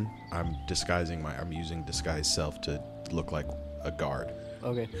hidden. I'm using disguise self to look like a guard.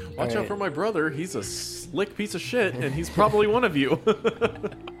 Okay. Watch out for my brother. He's a slick piece of shit, and he's probably one of you.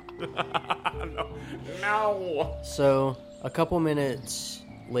 No. So, a couple minutes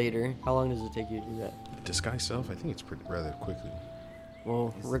later, how long does it take you to do that? Disguise self? I think it's rather quickly.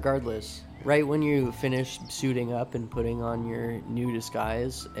 Well, regardless, right when you finish suiting up and putting on your new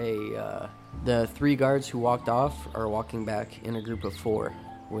disguise, the 3 guards who walked off are walking back in a group of 4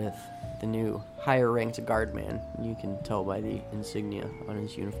 with the new higher ranked guard man. You can tell by the insignia on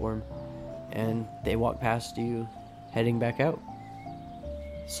his uniform. And they walk past you, heading back out.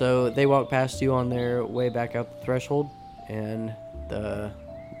 So they walk past you on their way back out the threshold, and the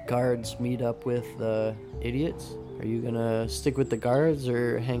guards meet up with the idiots. Are you gonna stick with the guards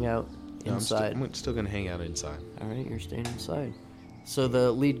or hang out inside? I'm still gonna hang out inside. Alright, you're staying inside. So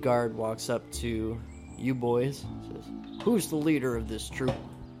the lead guard walks up to you boys, says, "Who's the leader of this troop?"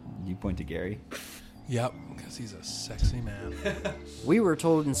 You point to Gary. Yep, because he's a sexy man. We were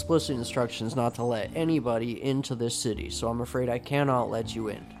told in explicit instructions not to let anybody into this city, so I'm afraid I cannot let you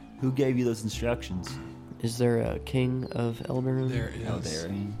in. Who gave you those instructions? Is there a king of Elberun? There is. Oh,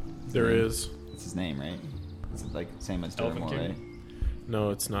 Darien. There is. It's his name, right? It's like same as Elven Dormor, King. right? No,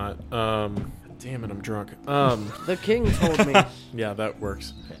 it's not. Damn it, I'm drunk. The king told me. Yeah, that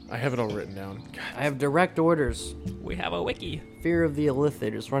works. I have it all written down. God. I have direct orders. We have a wiki. Fear of the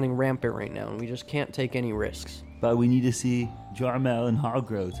Illithid is running rampant right now, and we just can't take any risks. But we need to see Jarmel and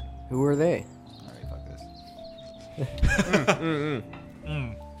Hoggrowth. Who are they? Alright, fuck this.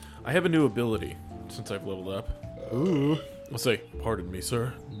 I have a new ability since I've leveled up. Ooh. I'll say, pardon me,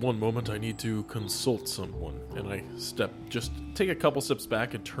 sir. One moment, I need to consult someone. And I just take a couple steps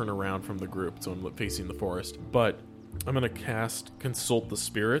back and turn around from the group, so I'm facing the forest. But I'm going to cast Consult the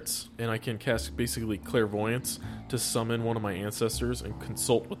Spirits, and I can cast basically Clairvoyance to summon one of my ancestors and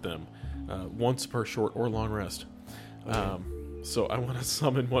consult with them once per short or long rest. Okay. So I want to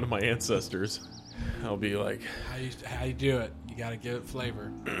summon one of my ancestors. I'll be like... How you do it? You gotta give it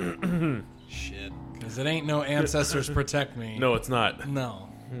flavor. Shit. Because it ain't no ancestors protect me. No, it's not. No.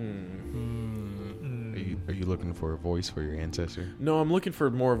 Are you looking for a voice for your ancestor? No, I'm looking for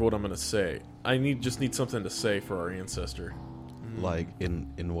more of what I'm going to say. I just need something to say for our ancestor. Like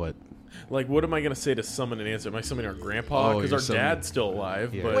in what? Like, what am I going to say to summon an ancestor? Am I summoning our grandpa? Because you're our dad's still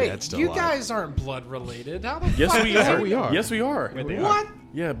alive. Yeah, but Wait, Dad's still you alive. guys aren't blood related. How the yes, fuck? we are. we are. Yes, we are. What?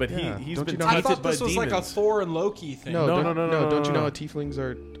 Yeah, but Yeah. he's Don't been you know I tainted thought by this was demons. like a Thor and Loki thing. No. Don't you know how tieflings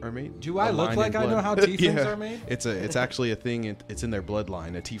are made? Do I look Aligned like in I know blood. how tieflings Yeah. are made? It's actually a thing. It's in their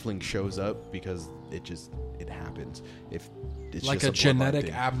bloodline. A tiefling shows up because it happens. If it's Like just a bloodline genetic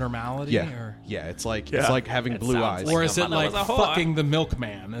thing. abnormality? Yeah, Or, yeah. It's like Yeah. having It blue sounds eyes. like or is my it mother like was a whore. fucking the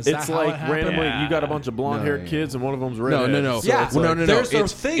milkman? Is It's that how like it happened? randomly, Yeah. you got a bunch of blonde-haired No, kids, and one of them's redhead. no. Yeah, So it's like- there's a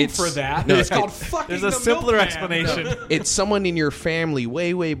It's- thing it's- for that. no, it's it- called fucking There's the a simpler milkman. explanation. It's someone in your family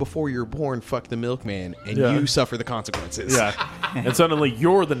way before you're born. Fuck the milkman, and Yeah. you suffer the consequences. Yeah. And suddenly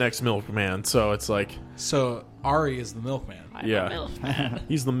you're the next milkman, so it's like... So Ari is the milkman. Yeah.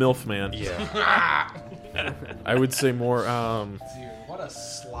 He's the MILF man. Yeah. I would say more, Dude, what a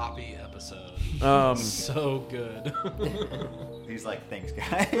sloppy episode. So good. He's like, thanks,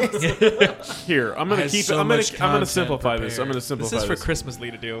 guys. here, I'm gonna keep it. I'm gonna simplify this. I'm gonna simplify This this. is for Christmas Lee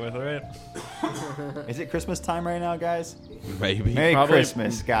to deal with, all right? Is it Christmas time right now, guys? Maybe. Merry Probably-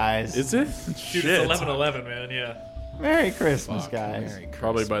 Christmas, guys. Is it? Dude, Shit. it's 11/11, man. Yeah. Merry Christmas, Fuck, guys. Merry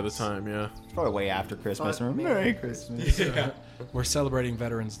Probably by the Christmas. time, yeah. It's probably way after Christmas. Fuck me. Merry Christmas. We're celebrating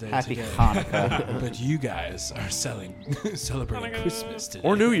Veterans Day Happy today. Hanukkah. But you guys are celebrating Christmas today.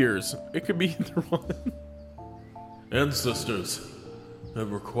 Or New Year's. It could be either one. Ancestors, I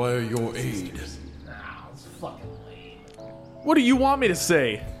require your aid. What do you want me to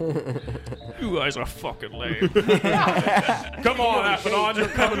say? You guys are fucking lame. Come on, Aphodon, you're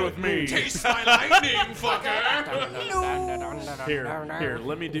coming with me. Taste my lightning, fucker! Here,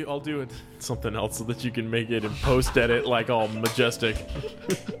 let me do. I'll do it something else so that you can make it and post edit like all majestic.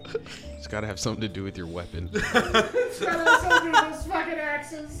 It's got to have something to do with your weapon.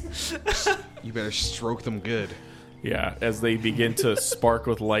 You better stroke them good. Yeah, as they begin to spark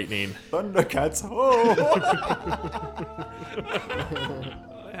with lightning. Thundercats, ho!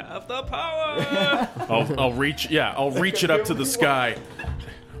 I have the power. I'll reach it up to the sky.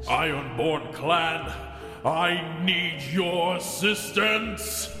 Ironborn clan, I need your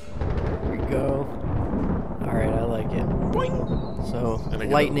assistance. Here we go. Alright, I like it. So, And I get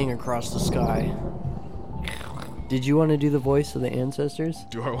lightning across the sky. Did you want to do the voice of the ancestors?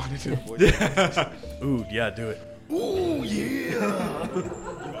 Do I want to do voice? Ooh, yeah, do it. Oh, yeah.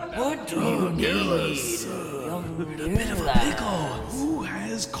 What do you need? Who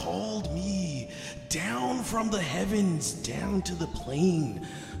has called me down from the heavens, down to the plane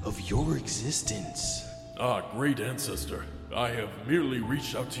of your existence? Ah, great ancestor. I have merely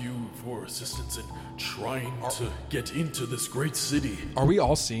reached out to you for assistance in trying to get into this great city. Are we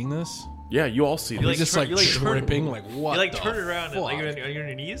all seeing this? Yeah, you all see You this. like Just turn- like you like turn- tripping, like what? You like the turn it around and like fuck? you're on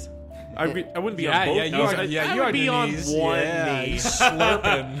your knees. I wouldn't be Yeah, on both yeah, you knees. are. Yeah, I you would are be your on knees. one Yeah, knee.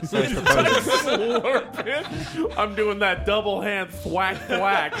 slurping. Slurping. I'm doing that double hand thwack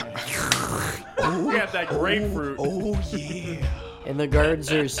thwack. You got that grapefruit. Oh, yeah. And the guards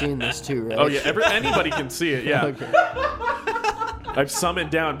are seeing this too, right? Oh yeah, anybody can see it. Yeah. Okay. I've summoned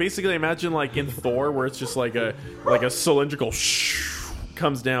down. Basically, imagine like in Thor, where it's just like a cylindrical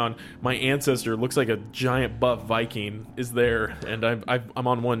comes down. My ancestor looks like a giant buff Viking is there, and I'm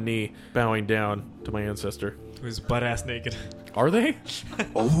on one knee, bowing down to my ancestor. Who's butt ass naked. Are they?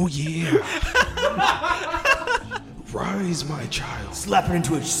 Oh, yeah. Rise, my child. Slap her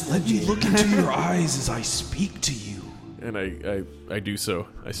into a Let me look into your eyes as I speak to you. And I do so.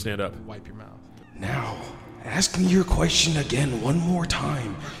 I stand up. Wipe your mouth. Now, ask me your question again one more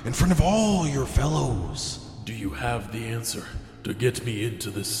time in front of all your fellows. Do you have the answer to get me into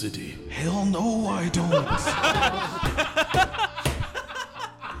this city? Hell no, I don't.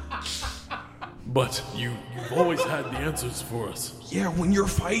 But you've always had the answers for us. Yeah, when you're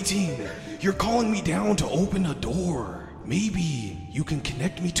fighting, you're calling me down to open a door. Maybe you can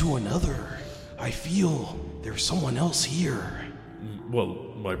connect me to another. I feel there's someone else here.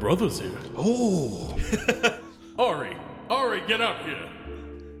 Well, my brother's here. Oh, Ari, get out here.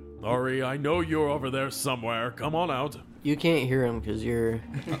 Ari, I know you're over there somewhere. Come on out. You can't hear him because you're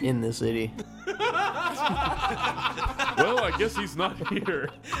in the city. Well, I guess he's not here.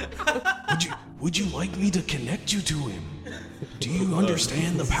 would you like me to connect you to him? Do you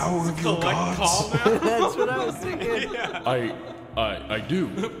understand the power of your gods? That's what I was thinking. I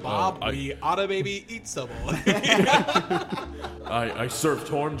do. Bob, we oughta maybe eat some. I served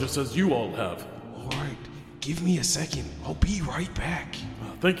Torm just as you all have. All right, give me a second. I'll be right back.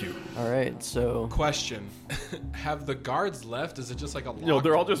 Thank you. All right, so Question: have the guards left? Is it just like a locked? You know,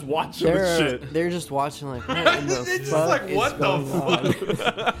 they're all just watching this shit. they're just watching like, what in the It's just fuck like, is what the going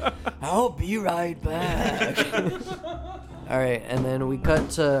on? I'll be right back. All right, and then we cut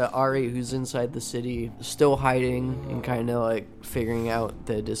to Ari, who's inside the city, still hiding and kind of like figuring out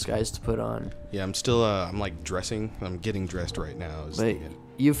the disguise to put on. Yeah, I'm still, I'm like dressing. I'm getting dressed right now. But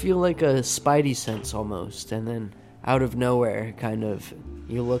you feel like a spidey sense almost, and then out of nowhere, kind of,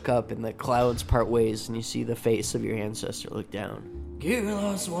 you look up and the clouds part ways and you see the face of your ancestor look down.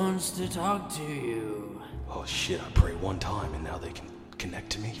 Girlos wants to talk to you. Oh shit, I prayed one time and now they can connect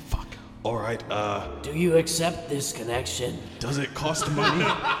to me? Fuck. Alright, Do you accept this connection? does it cost money?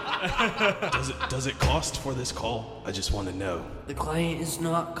 Does it cost for this call? I just want to know. The client is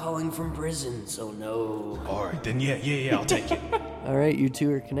not calling from prison, so no. Alright, then yeah, I'll take it. Alright, you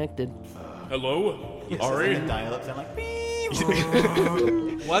two are connected. Hello, Ari. Dial-up sound like beep.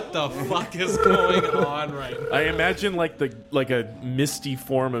 What the fuck is going on right now? I imagine like a misty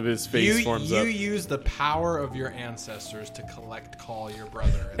form of his face forms up. You use the power of your ancestors to call your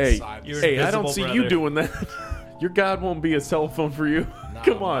brother Hey, inside. I don't see you doing that. Your god won't be a cell phone for you. No,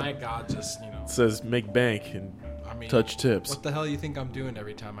 Come on. My god just, It says make bank and touch tips. What the hell do you think I'm doing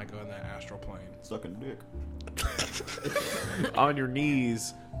every time I go in that astral plane? Sucking dick. On your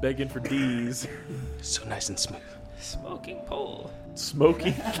knees, begging for D's. So nice and smooth. Smoking pole.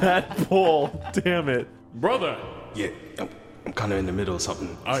 Smoking that pole. Damn it. Brother, Yeah, I'm kind of in the middle of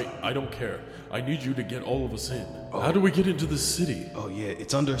something. I don't care. I need you to get all of us in. How do we get into this city? Oh yeah,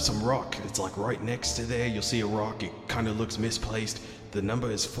 it's under some rock. It's like right next to there. You'll see a rock. It kind of looks misplaced. The number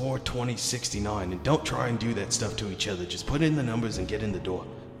is 42069. And don't try and do that stuff to each other. Just put in the numbers and get in the door.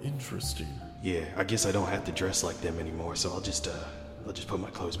 Interesting. Yeah, I guess I don't have to dress like them anymore. So I'll just put my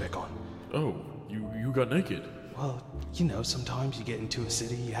clothes back on. Oh, you got naked. Well, you know, sometimes you get into a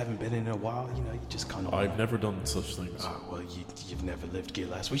city you haven't been in a while. You know, you just kind of. I've never done such things. Oh, well, you've never lived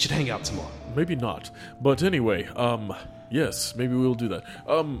Gearlass. We should hang out some more. Maybe not. But anyway, yes, maybe we'll do that.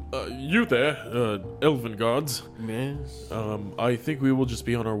 You there, elven gods. Yes, I think we will just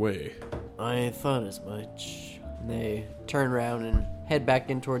be on our way. I thought as much. They turn around and head back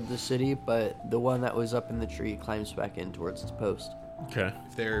in toward the city, but the one that was up in the tree climbs back in towards its post. Okay.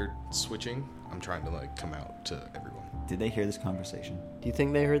 If they're switching, I'm trying to come out to everyone. Did they hear this conversation? Do you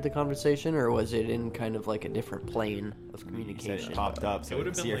think they heard the conversation, or was it in kind of like a different plane of He said communication? it popped up, so It we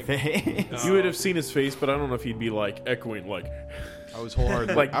would've could see your been face. You would have seen his face, but I don't know if he'd be echoing I was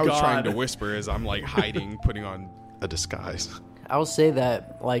wholeheartedly. Like I was trying to God. whisper as I'm hiding, putting on a disguise. I'll say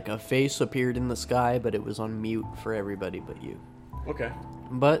that a face appeared in the sky, but it was on mute for everybody but you. Okay.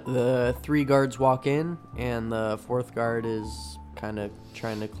 But the 3 guards walk in, and the 4th guard is kind of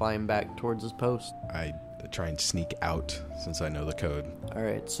trying to climb back towards his post. I try and sneak out since I know the code.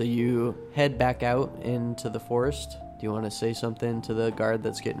 Alright, so you head back out into the forest. Do you want to say something to the guard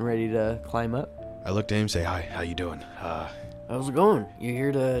that's getting ready to climb up? I look at him and say, "Hi, how you doing?" How's it going? You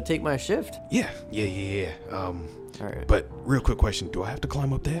here to take my shift? Yeah. Alright. But real quick question: do I have to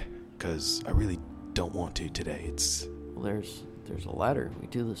climb up there? Because I really don't want to today. It's Well, there's a ladder. We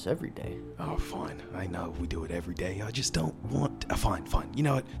do this every day. oh, fine. I know we do it every day. I just don't want. Fine. You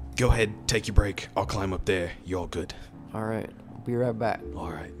know what? Go ahead, take your break. I'll climb up there. You all good? Alright, I'll be right back.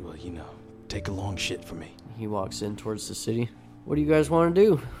 All right. Well, take a long shit for me. He walks in towards the city. What do you guys want to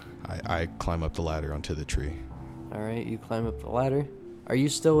do? I climb up the ladder onto the tree. Alright, you climb up the ladder. Are you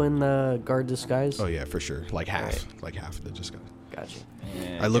still in the guard disguise? Oh yeah, for sure. Half. Alright. Like half of the disguise. Gotcha.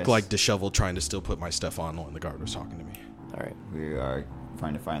 Yeah, I look guess like disheveled trying to still put my stuff on when the guard was talking to me. Alright. we are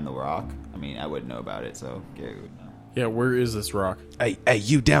trying to find the rock. I mean, I wouldn't know about it, so Gary would know. Yeah, where is this rock? Hey,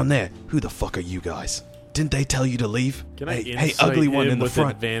 you down there. Who the fuck are you guys? Didn't they tell you to leave? Can I hey, insight ugly one him in the with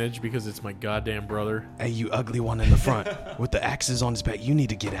front. advantage because it's my goddamn brother? Hey, you ugly one in the front with the axes on his back. You need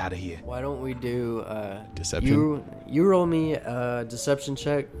to get out of here. Why don't we do Deception? You roll me a deception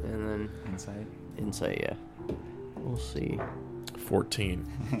check and then Inside. insight, yeah. We'll see.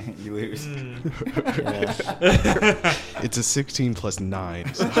 14. You lose. Yeah. It's a 16 plus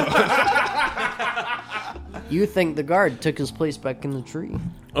 9. So. You think the guard took his place back in the tree.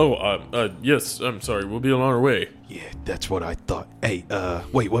 Oh, yes, I'm sorry. We'll be on our way. Yeah, that's what I thought. Hey,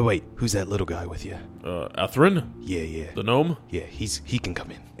 wait. Who's that little guy with you? Atherin? Yeah. The gnome? Yeah, he can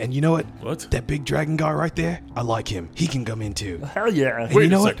come in. And you know what? What? That big dragon guy right there? I like him. He can come in too. Hell yeah. And Wait you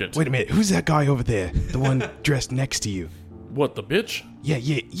know a what? second. Wait a minute. Who's that guy over there? The one dressed next to you. What, the bitch? Yeah.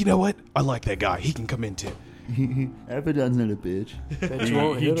 You know what? I like that guy. He can come in too. Abaddon's not a bitch. Bet you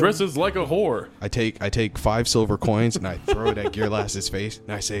won't He hit him. dresses like a whore. I take 5 silver coins and I throw it at Gearlass's face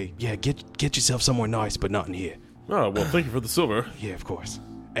and I say, "Yeah, get yourself somewhere nice, but not in here." Oh, well, thank you for the silver. Yeah, of course.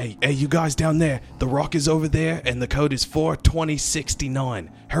 Hey, you guys down there. The rock is over there and the code is 42069.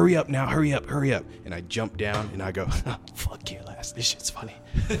 Hurry up now, hurry up. And I jump down and I go, "Fuck Gearlass. This shit's funny."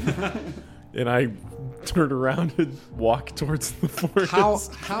 And I turn around and walk towards the forest.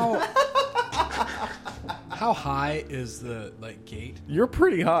 How high is the gate? You're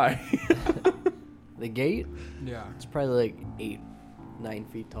pretty high. The gate? Yeah. It's probably 8-9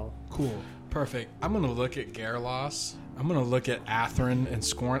 feet tall. Cool. Perfect. I'm going to look at Garlos. I'm going to look at Atherin and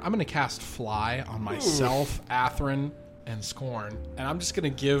Scorn. I'm going to cast Fly on myself, Atherin, and Scorn. And I'm just going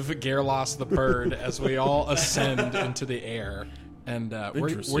to give Garlos the bird as we all ascend into the air. And we're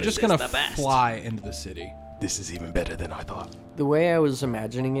just going to fly into the city. This is even better than I thought. The way I was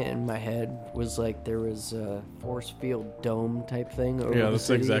imagining it in my head was there was a force field dome type thing over Yeah, the that's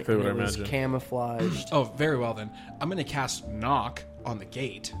city, exactly and what I it was imagined. camouflaged. Oh, very well then. I'm going to cast Knock on the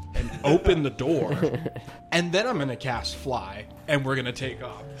gate and open the door, and then I'm going to cast fly, and we're going to take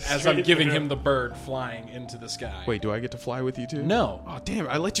off as I'm giving him the bird flying into the sky. Wait, do I get to fly with you too? No. Oh, damn,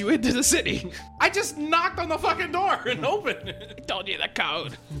 I let you into the city. I just knocked on the fucking door and opened it. I told you the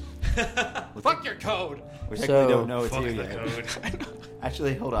code. Fuck your code. We So- technically don't know it's you The yet. code.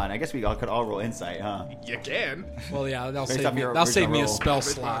 Actually, hold on. I guess we all could all roll insight, huh? You can. Well, yeah, that'll Based save off me. your That'll save me a original spell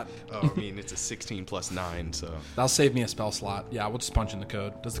slot. Oh, I mean, it's a 16 plus 9, so. That'll save me a spell slot. Yeah, we'll just punch in the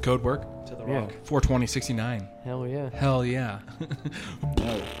code. Does the code work? To the Yeah. rock. 42069. Hell yeah. Hell yeah.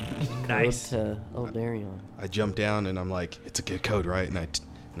 Nice. Code to Eldarion. I jump down and I'm like, it's a good code, right? And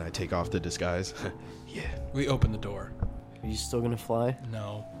I take off the disguise. Yeah. We open the door. Are you still gonna fly?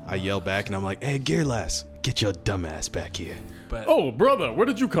 No. I yell back and I'm like, hey, Gearlass, get your dumb ass back here. But Oh, brother, where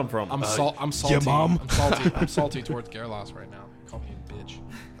did you come from? I'm salty. your mom? I'm salty. I'm salty towards Gerlos right now. Call me a bitch.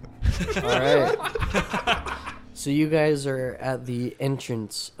 All right. So you guys are at the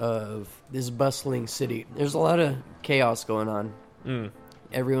entrance of this bustling city. There's a lot of chaos going on.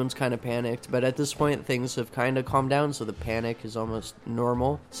 Everyone's kind of panicked, but at this point things have kind of calmed down, so the panic is almost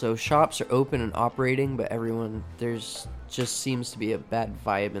normal. So shops are open and operating, but there's just seems to be a bad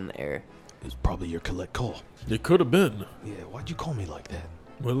vibe in the air. It was probably your collect call. It could have been. Yeah, why'd you call me like that?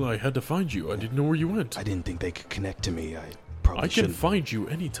 Well, I had to find you. I didn't know where you went. I didn't think they could connect to me. I probably I can shouldn't. find you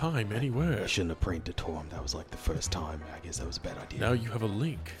anytime, anywhere. I shouldn't have pranked the Torm. That was like the first time. I guess that was a bad idea. Now you have a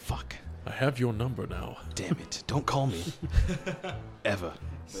link. Fuck. I have your number now. Damn it. Don't call me. Ever.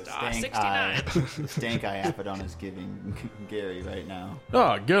 Star Stank 69. Stank Eye Aphodon is giving Gary right now.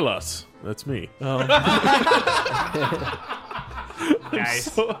 Ah, Gelas. That's me.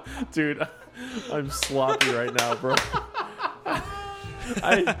 Nice. Dude, I'm sloppy right now, bro.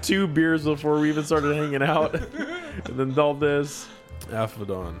 I had 2 beers before we even started hanging out. And then all this.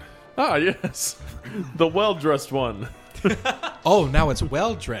 Aphodon. Ah, yes. The well-dressed one. Oh, now it's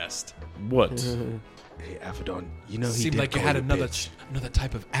well dressed. What? Hey, Aphodon, you know he Seemed did like you call had a another bitch.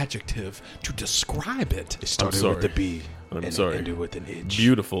 type of adjective to describe it. It started sorry. with the B. I'm and sorry. It ended with an itch.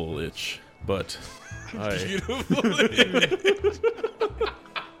 Beautiful itch. But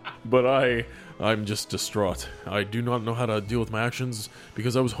I'm just distraught. I do not know how to deal with my actions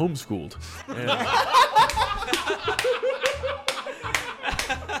because I was homeschooled.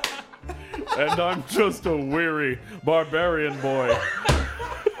 And I'm just a weary barbarian boy.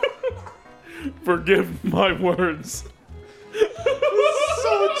 Forgive my words.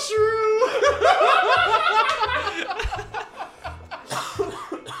 So true.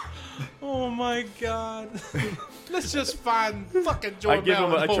 Oh my god. Let's just find fucking I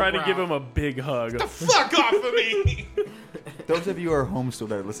Jordan. try to give him a big hug. Fuck off of me. Those of you who are homeschooled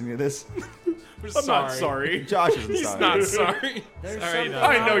that are listening to this, I'm not sorry. Josh isn't He's sorry. not sorry. Something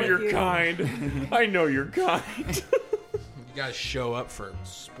I know wrong with you're you. kind. I know you're kind. You guys show up for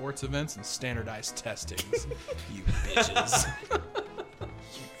sports events and standardized testings. You bitches.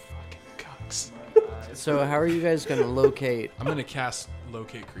 So how are you guys gonna locate I'm gonna cast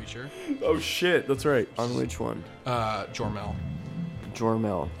locate creature. Oh shit, that's right. on which one? Jormel.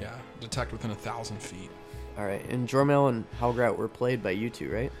 Jormel. Yeah. Detect within 1,000 feet. All right, and Jormel and Halgrout were played by you two,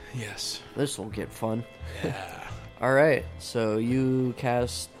 right? Yes. This will get fun. Yeah. All right, so you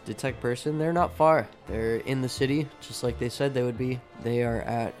cast Detect Person. They're not far. They're in the city, just like they said they would be. They are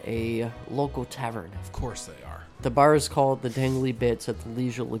at a local tavern. Of course they are. The bar is called the Dangly Bits at the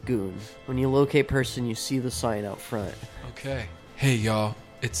Leisure Lagoon. When you locate person, you see the sign out front. Okay. Hey, y'all.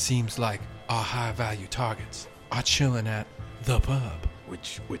 It seems like our high-value targets are chilling at the pub.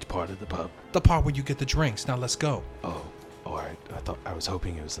 Which part of the pub? The part where you get the drinks. Now let's go. Oh, all right. I was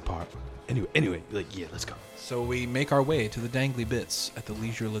hoping it was the part. Anyway, like, yeah, let's go. So we make our way to the Dangly Bits at the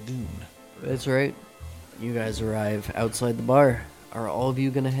Leisure Lagoon. That's right. You guys arrive outside the bar. Are all of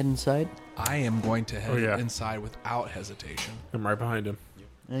you gonna head inside? I am going to head yeah. inside without hesitation. I'm right behind him.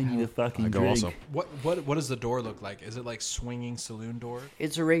 I need a fucking I go drink. also. What does the door look like? Is it like swinging saloon door?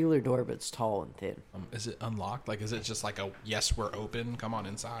 It's a regular door, but it's tall and thin. Is it unlocked? Like, is it just like a yes, we're open, come on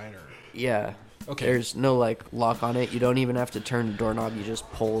inside, or Yeah. Okay. There's no like lock on it. You don't even have to turn the doorknob. You just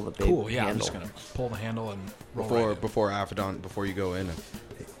pull the big cool? Yeah, I'm handle. just gonna pull the handle and roll Before right in. before Aphodon, before you go in,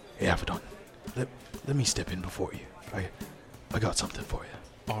 hey Aphodon, let me step in before you. I got something for you.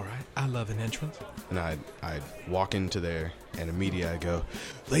 All right, I love an entrance. And I walk into there, and immediately I go,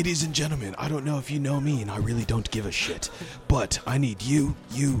 ladies and gentlemen, I don't know if you know me, and I really don't give a shit, but I need you,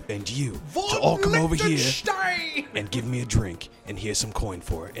 and you to all come over here and give me a drink, and here's some coin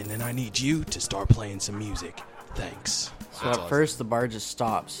for it, and then I need you to start playing some music. Thanks. So at first the bar just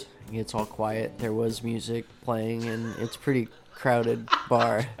stops. It gets all quiet. There was music playing, and it's a pretty crowded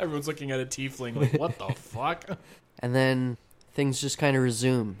bar. Everyone's looking at a tiefling like, what the fuck? And then things just kind of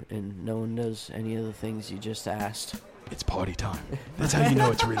resume, and no one does any of the things you just asked. It's party time. That's how you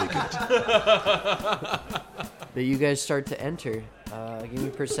know it's really good. But you guys start to enter. Give me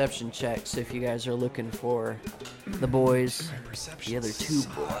perception checks if you guys are looking for the boys, the other two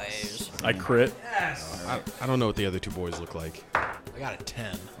boys. I crit. I don't know what the other 2 boys look like. I got a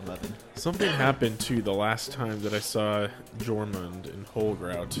 10. 11. Something happened too the last time that I saw Jormund and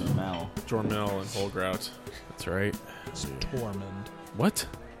Holgrout. Jormel and Holgrout. That's right. It's Tormund. What?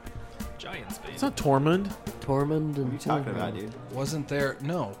 Giant space. It's not Tormund. Tormund and What are you talking about, dude? Wasn't there?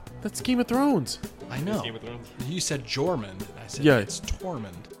 No. That's Game of Thrones. I know. Game of Thrones. You said Jormund. And I said, Yeah. it's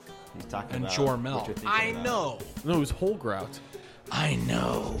Tormund. He's talking And about Jormel. what you're thinking I about. know. No, it was Holgrout. I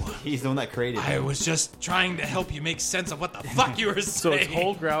know. He's the one that created I it. was just trying to help you make sense of what the fuck you were So saying. it's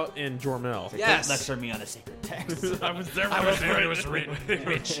Holgrout and Jormel. Yes. Don't lecture me on a sacred text. I was there I was there when it was written.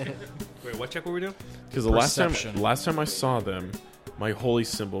 Bitch. Wait, what check were we doing? Because the last Perception. time I saw them, my holy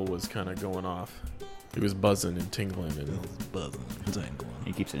symbol was kind of going off. It was buzzing and tingling, and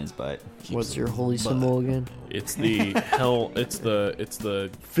He keeps it in his butt. What's your holy symbol again? it's the hell. It's the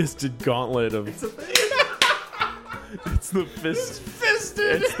fisted gauntlet of. It's the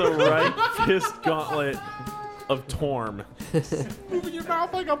fisted. It's the right fist gauntlet of Torm. Moving your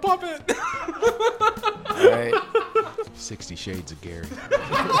mouth like a puppet. All right. 60 Shades of Gary.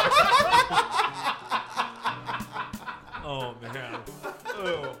 Oh man.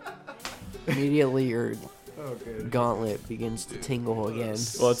 Oh. Immediately your gauntlet begins to tingle again.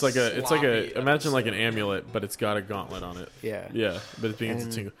 Well, it's like a imagine like an amulet, but it's got a gauntlet on it. Yeah. Yeah, but it begins to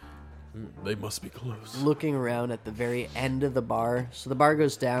And- tingle. They must be close. Looking around at the very end of the bar. So the bar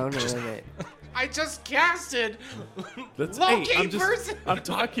goes down and then it... I just casted. That's Low-key I'm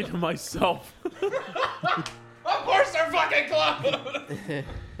talking to myself. Of course they're fucking close.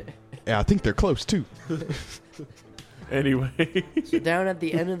 Yeah, I think they're close too. Anyway, So down at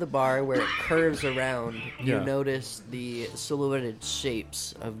the end of the bar where it curves around, you Yeah. notice the silhouetted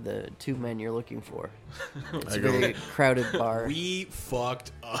shapes of the 2 men you're looking for. It's I a go- very crowded bar. We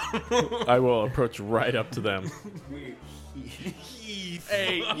fucked up. I will approach right up to them.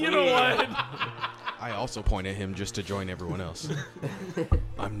 Hey, you know what? I also point at him just to join everyone else.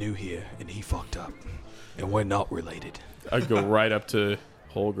 I'm new here, and he fucked up. And we're not related. I go right up to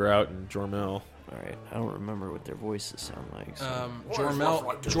Holgrout and Jormel. All right, I don't remember what their voices sound like. So.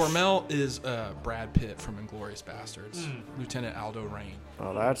 Jormel is Brad Pitt from Inglourious Bastards. Lieutenant Aldo Rain.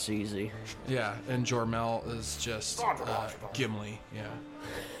 Oh, that's easy. Yeah, and Jormel is just Gimli.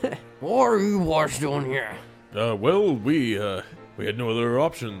 Yeah. What are you boys doing here? Well, we had no other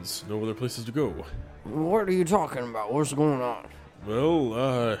options, no other places to go. What are you talking about? What's going on?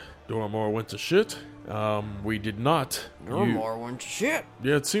 Well, Dormor went to shit. We did not. Dormor went to shit.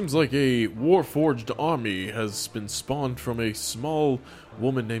 Yeah, it seems like a war-forged army has been spawned from a small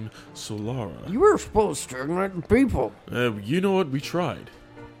woman named Solara. You were supposed to ignite the people. You know what? We tried.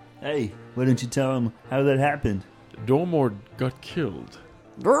 Hey, why don't you tell him how that happened? Dormor got killed.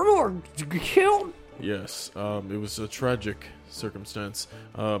 Dormor killed? Yes, it was a tragic circumstance.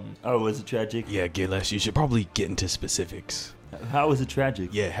 Oh, was it tragic? Yeah, Gilles, you should probably get into specifics. How was it tragic?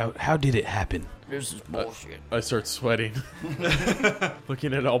 Yeah, how did it happen? This is bullshit. I start sweating.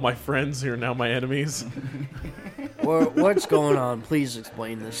 Looking at all my friends who are now my enemies. What's going on? Please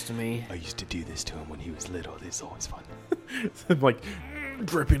explain this to me. I used to do this to him when he was little. This is always fun. I'm like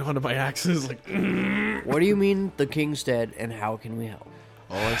gripping onto my axes. Like, What do you mean the king's dead, and how can we help?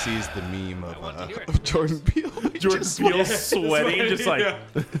 All I see is the meme of Jordan Peele. Jordan Peele sweating, just like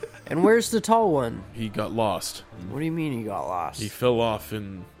And where's the tall one? He got lost. What do you mean he got lost? He fell off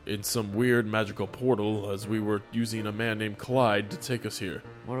in some weird magical portal as we were using a man named Clyde to take us here.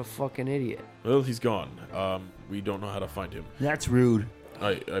 What a fucking idiot. Well, he's gone. We don't know how to find him. That's rude.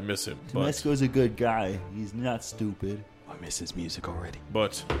 I miss him, but Tumesco's a good guy. He's not stupid. I miss his music already.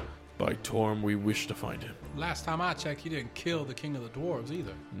 by Torm we wish to find him. Last time I checked, he didn't kill the king of the dwarves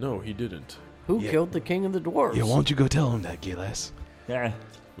either. No, he didn't. Who killed the king of the dwarves? Yeah, why don't you go tell him that, Gilles? Yeah.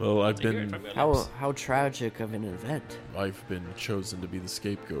 Well, I've been How tragic of an event. chosen to be the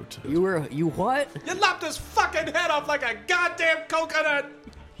scapegoat. You what? You lopped his fucking head off like a goddamn coconut!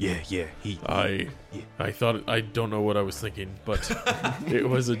 Yeah, he. I thought I don't know what I was thinking, but it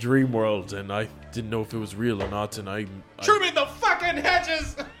was a dream world, and I didn't know if it was real or not. And Trim in the fucking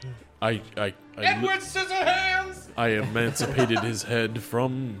hedges! I Edward Scissorhands! I emancipated his head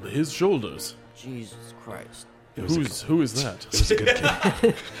from his shoulders. Jesus Christ. Who is that? It was a good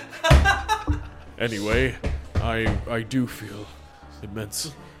kid. Anyway, I do feel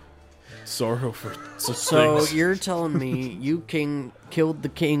immense sorrow for such So things. you're telling me you killed the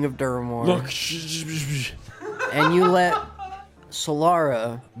king of Durmore, Look, and you let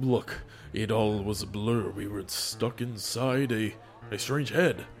Solara, Look, it all was a blur. We were stuck inside a strange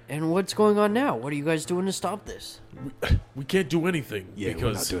head. and what's going on now? What are you guys doing to stop this? We can't do anything Yeah, we're not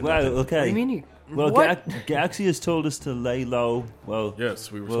because doing Well, nothing. okay. What do you mean you... Well, what? Gaxi has told us to lay low. Well, yes,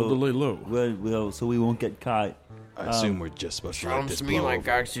 we were told to lay low. well, so we won't get caught. I assume we're just supposed to let Sounds this to me blow like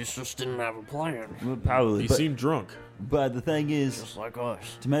over. Gaxius just didn't have a plan. Well, probably. He But, seemed drunk. but the thing is, Just like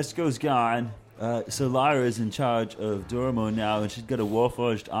us. Tumesco's gone. Solara is in charge of Dormo now, and she's got a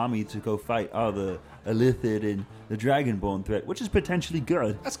warforged army to go fight all the Illithid and the Dragonborn threat, which is potentially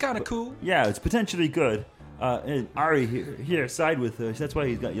good. That's kind of cool. Yeah, it's potentially good. And Ari here side with her. That's why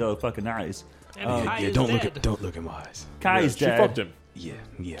he's got yellow fucking eyes. And Kai is don't dead. look at my eyes. Kai's She dead. fucked him. Yeah,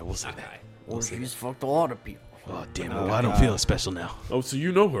 we'll say that. Or she's fucked a lot of people. Oh damn it! Well, I don't feel special now. Oh, so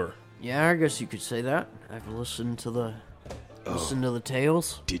you know her? Yeah, I guess you could say that. I've listened to the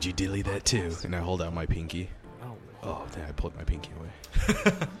tales. Did you dilly that too? And I hold out my pinky. Oh, then I pulled my pinky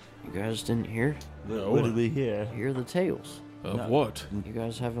away. You guys didn't hear What did we hear? the tales. Of what? You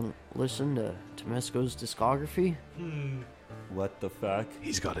guys haven't listened to Tumesco's discography? What the fuck?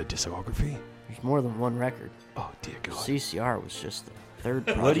 He's got a discography. There's more than one record. Oh dear God. CCR was just the third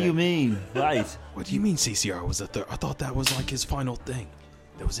project. What do you mean? Right. What do you mean CCR was the third? I thought that was like his final thing.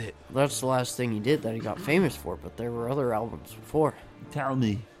 That was it. That's the last thing he did that he got famous for, but there were other albums before. Tell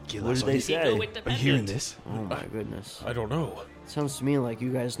me. Gillis, What did are they you- say? Are you hearing this? Oh my goodness. I don't know. Sounds to me like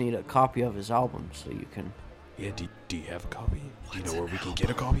you guys need a copy of his album so you can... Yeah. Do you have a copy? Do you know where we can get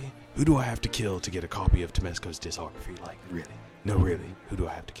a copy? Who do I have to kill to get a copy of Tumesco's discography? Like really? No, really. Who do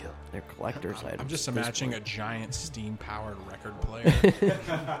I have to kill? They're collector's items. I'm just at this imagining a point. giant steam-powered record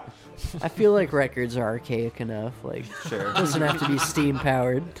player. I feel like records are archaic enough. Like, Sure. it doesn't have to be steam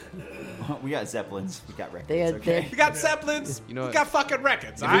powered. We got Zeppelins. We got records. They had, okay. we got Zeppelins. You know we what? got fucking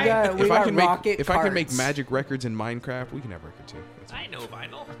records. we got If I can make rocket if I can make carts. magic records in Minecraft, we can have record too. That's I know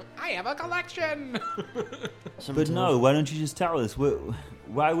vinyl. I have a collection. But no, why don't you just tell us?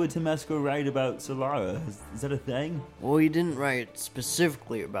 Why would Tumesco write about Solara? Is that a thing? Well, he didn't write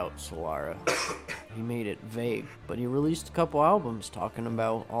specifically about Solara. He made it vague, but he released a couple albums talking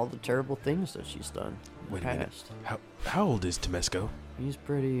about all the terrible things that she's done in Wait the a minute. past. How old is Tumesco? He's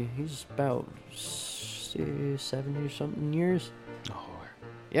about 70 or something years. Oh,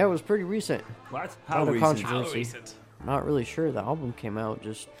 Yeah, it was pretty recent. What? How How the recent? How controversy. recent? Not really sure. The album came out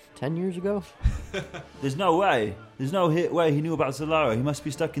just 10 years ago. There's no way. There's no way he knew about Solara. He must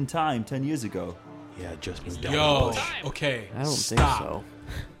be stuck in time 10 years ago. yeah, just moved down. Yo, the bush. okay. I don't stop. think so.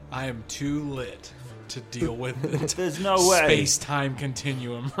 I am too lit to deal with the There's no way. space-time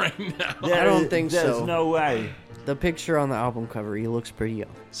continuum right now. I don't think There's so. no way. The picture on the album cover, he looks pretty young.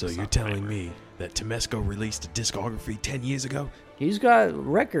 So you're telling me that Tumesco released a discography 10 years ago? He's got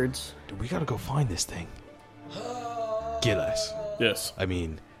records. Dude, we gotta go find this thing. Gillis. Yes. I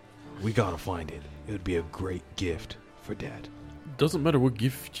mean, we gotta find it. It would be a great gift for Dad. Doesn't matter what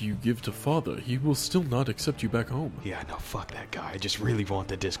gift you give to Father, he will still not accept you back home. Yeah, no, fuck that guy. I just really want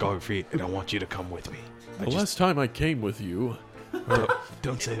the discography, and I want you to come with me. The last time I came with you,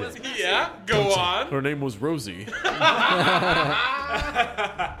 Don't say that. Yeah, go on. her name was Rosie.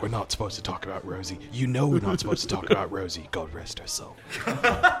 We're not supposed to talk about Rosie. You know we're not supposed to talk about Rosie. God rest her soul.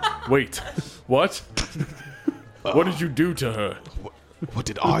 Wait, what? What did you do to her? What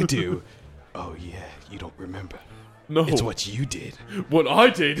did I do? Oh, yeah, you don't remember. No. It's what you did. What I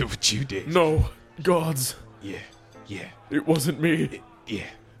did? What you did. No. Gods. Yeah, yeah, It wasn't me. yeah.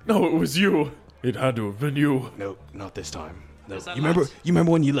 No, it was you. It had to have been you. No, not this time. No. Is that You remember? right? You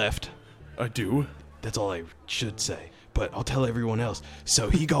remember when you left? I do. That's all I should say. But I'll tell everyone else. So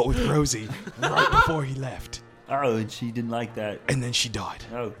he got with Rosie right before he left, Oh, and she didn't like that. and then she died.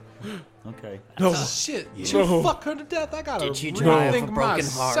 Oh, okay. No. Shit, Yeah. did you No. fuck her to death? I gotta Did you drive rethink a my broken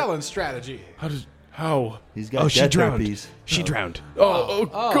heart? selling strategy. How? He's got Oh, she death drowned. herpes. She drowned. Oh,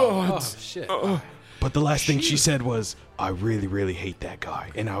 God. Oh, shit. But the last thing she said was, "I really, really hate that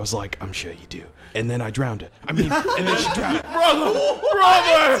guy." And I was like, "I'm sure you do." And then I drowned her. I mean, and then she drowned.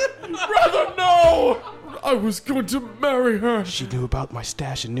 Brother, no! I was going to marry her. She knew about my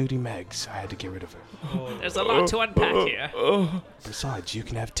stash of nudie mags. I had to get rid of her. There's a lot to unpack here. Besides, you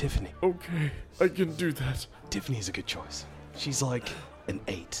can have Tiffany. Okay, I can do that. Tiffany's a good choice. She's like an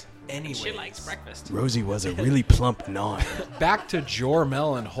 8. She likes breakfast. Rosie was a really plump 9. Back to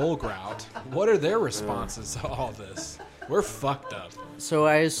Jormel and Holgrout. What are their responses to all this? We're fucked up. So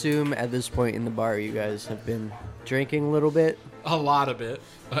I assume at this point in the bar, you guys have been drinking a little bit. A lot of it,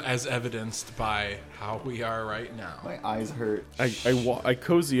 as evidenced by how we are right now. My eyes hurt. I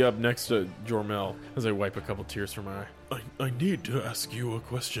cozy up next to Jormel as I wipe a couple tears from my eye. I need to ask you a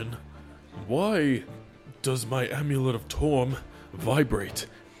question. Why does my amulet of Torm vibrate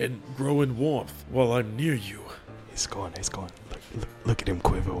and grow in warmth while I'm near you. He's gone. Look at him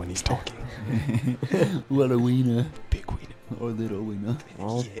quiver when he's talking. What a wiener. Big wiener. Or little wiener.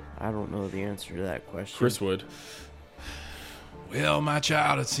 Well, I don't know the answer to that question. Chris would. Well, my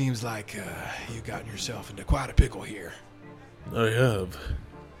child, it seems like you got yourself into quite a pickle here. I have.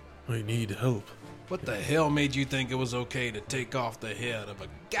 I need help. What the hell made you think it was okay to take off the head of a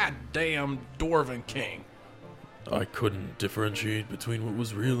goddamn dwarven king? I couldn't differentiate between what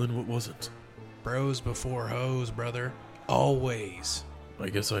was real and what wasn't. Bros before hoes, brother. Always. I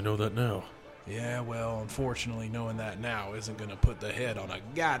guess I know that now. Yeah, well, unfortunately, knowing that now isn't going to put the head on a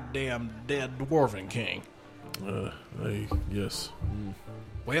goddamn dead dwarven king. Yes.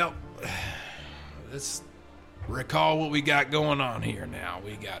 Well, let's recall what we got going on here now.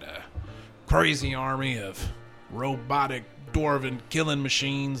 We got a crazy army of robotic dwarven killing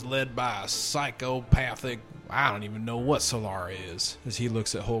machines led by a psychopathic, I don't even know what Solara is, as he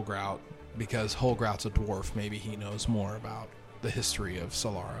looks at Holgrout, because Holgrout's a dwarf. Maybe he knows more about the history of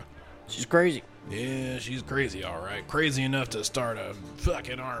Solara. She's crazy. Yeah, she's crazy, all right. Crazy enough to start a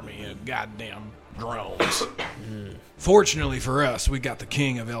fucking army of goddamn drones. Fortunately for us, we got the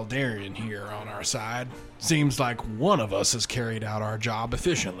King of Eldarian here on our side. Seems like one of us has carried out our job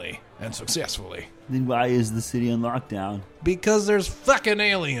efficiently and successfully. Then why is the city on lockdown? Because there's fucking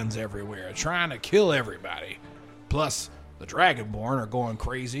aliens everywhere trying to kill everybody. Plus, the Dragonborn are going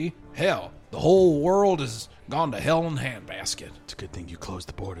crazy. Hell, the whole world has gone to hell in a handbasket. It's a good thing you closed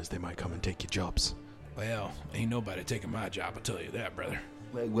the borders. They might come and take your jobs. Well, ain't nobody taking my job, I'll tell you that, brother.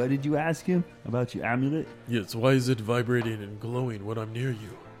 Wait, what did you ask him about your amulet? Yes, why is it vibrating and glowing when I'm near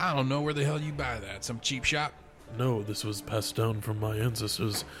you? I don't know where the hell you buy that. Some cheap shop? No, this was passed down from my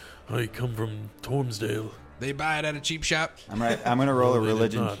ancestors. I come from Tormsdale. They buy it at a cheap shop? I'm gonna roll a No, they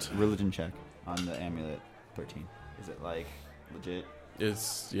did religion check on the amulet. 13. Is it like legit?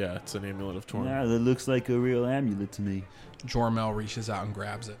 It's an amulet of Torm. Nah, that looks like a real amulet to me. Jormel reaches out and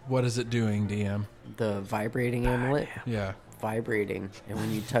grabs it. What is it doing, DM? The vibrating amulet? Yeah. Vibrating. And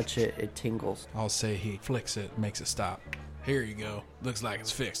when you touch it, it tingles. I'll say he flicks it, makes it stop. Here you go. Looks like it's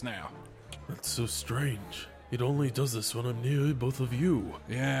fixed now. That's so strange. It only does this when I'm near both of you.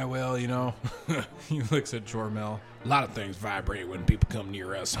 Yeah, well, you know, he looks at Jormel. A lot of things vibrate when people come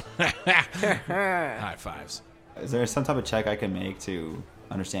near us. High fives. Is there some type of check I can make to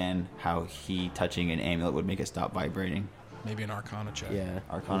understand how he touching an amulet would make it stop vibrating? Maybe an Arcana check. Yeah.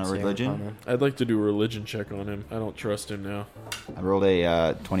 Arcana I'd say religion? Arcana. I'd like to do a religion check on him. I don't trust him now. I rolled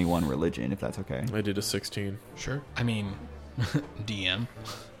a 21 religion, if that's okay. I did a 16. Sure. I mean, DM.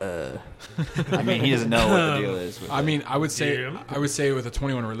 I mean, he doesn't know what the deal is. With I it. mean, I would say with a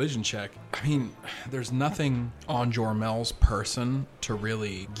 21 religion check, I mean, there's nothing on Jormel's person to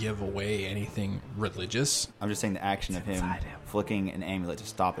really give away anything religious. I'm just saying the action of him flicking an amulet to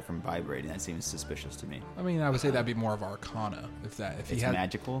stop it from vibrating, that seems suspicious to me. I mean, I would say that'd be more of Arcana if he It's has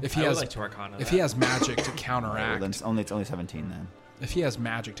magical? If he I would has like to Arcana if that. he has magic to Well, counteract, then it's only 17 then. if he has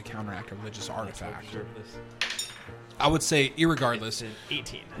magic to counteract a religious artifact, Observe this. I would say, irregardless, It's an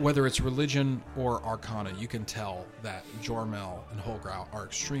 18. whether it's religion or Arcana, you can tell that Jormel and Holgrout are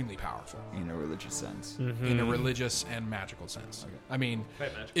extremely powerful In a religious sense. in a religious and magical sense. I mean,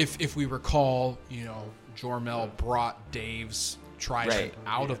 Quite magical. if we recall, you know, Jormel brought Dave's trident Right.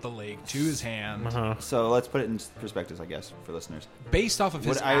 out of the lake to his hand. So let's put it in perspective, I guess, for listeners. Based off of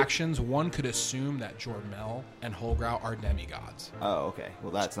his Would I- actions, one could assume that Jormel and Holgrout are demigods. Oh, okay.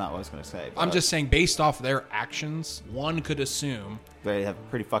 Well, that's not what I was going to say. I'm but just saying, based off their actions, one could assume, they have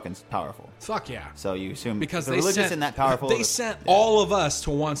pretty fucking powerful. fuck yeah. So you assume Because the they religious sent, isn't that powerful. They sent all of us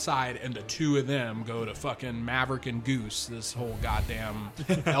to one side, and the two of them go to fucking Maverick and Goose, this whole goddamn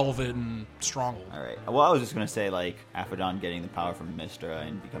elven stronghold. All right. Well, I was just going to say, like, Aphodon getting the power from Mystra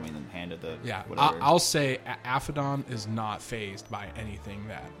and becoming the hand of the Yeah, whatever. I'll say Aphodon is not phased by anything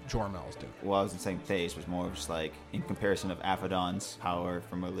that Jormel's doing. Well, I wasn't saying phase, was more of just like in comparison of Aphodon's power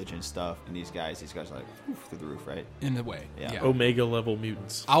from religion stuff, and these guys are like through the roof, right? In the way, Yeah. yeah. Omega level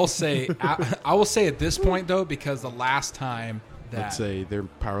mutants. I will say at this point though, because the last time that Let's say their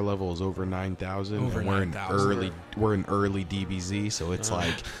power level is over 9,000. Over and we're 9,000. we're in early DBZ, so it's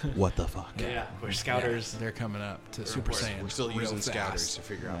like, what the fuck? Yeah, we're scouters. they're coming up to Super Saiyan. We're still real using fast. scouters to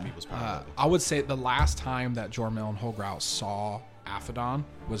figure out people's power level. I would say the last time that Jormel and Holgrout saw Aphodon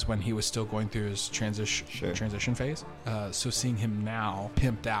was when he was still going through his transition phase. So seeing him now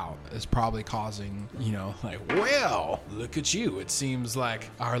pimped out is probably causing, you know, like, well, look at you. It seems like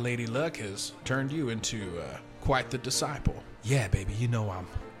Our Lady Luck has turned you into quite the disciple. Yeah, baby, you know I'm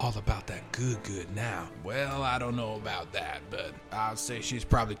all about that good now. Well, I don't know about that, but I'd say she's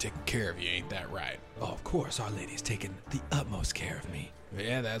probably taking care of you, ain't that right? Oh, of course, Our Lady's taking the utmost care of me.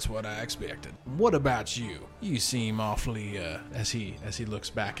 Yeah, that's what I expected. What about you? You seem awfully, as he looks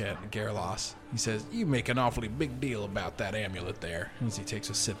back at Gerlos, he says, you make an awfully big deal about that amulet there, as he takes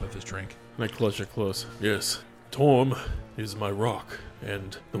a sip of his drink. I clutch it close. Yes, Torm is my rock,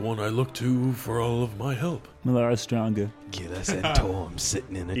 and the one I look to for all of my help. Malara's stronger. Get us that Tom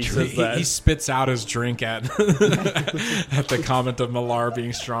sitting in a He tree. says that. He spits out his drink at at the comment of Malar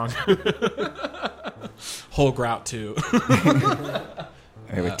being strong. Holgrout too.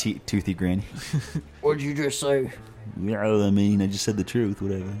 I have a toothy grin. What'd you just say? Well, I mean, I just said the truth,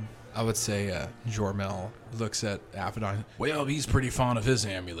 whatever. I would say Jormel looks at Aphodon. Well, he's pretty fond of his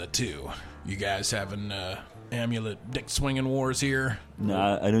amulet too. You guys having amulet dick swinging wars here?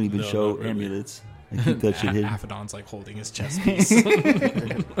 Nah, I don't even No, show not really. amulets. I keep that shit hidden. Aphodon's like holding his chest piece.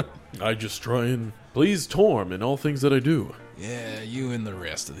 I just try and please Torm in all things that I do. Yeah, you and the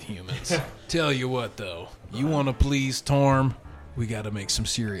rest of the humans. Tell you what, though, you want to please Torm, we got to make some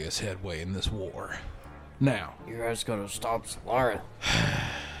serious headway in this war. Now, You guys gonna stop Solara?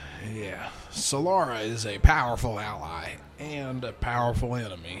 yeah, Solara is a powerful ally and a powerful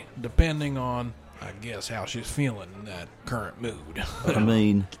enemy, depending on, I guess, how she's feeling in that current mood. I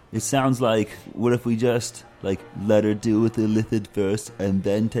mean, it sounds like, what if we just, let her deal with the Lithid first and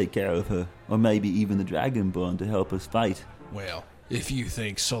then take care of her? Or maybe even the Dragonborn to help us fight. Well, if you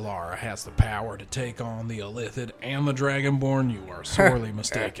think Solara has the power to take on the Illithid and the Dragonborn, you are sorely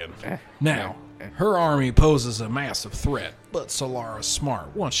mistaken. Now, her army poses a massive threat, but Solara's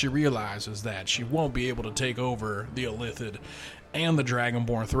smart once she realizes that she won't be able to take over the Illithid and the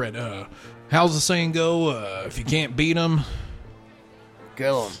Dragonborn threat. How's the saying go? If you can't beat them,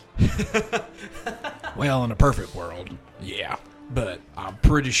 Kill him. well, in a perfect world, yeah. But I'm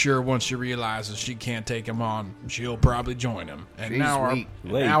pretty sure once she realizes she can't take him on, she'll probably join him. And She's now weak.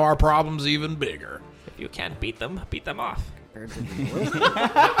 now our problem's even bigger. If you can't beat them, beat them off. Compared to the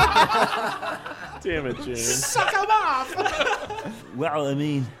Damn it, James. Well, I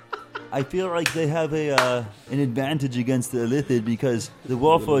mean, I feel like they have an advantage against the Illithid because the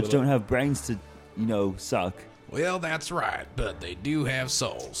Warforged don't have brains to, suck. Well, that's right, but they do have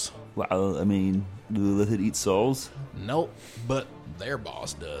souls. Well, I mean, do the Illithid eat souls? Nope, but their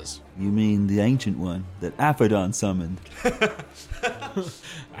boss does. You mean the ancient one that Aphodon summoned?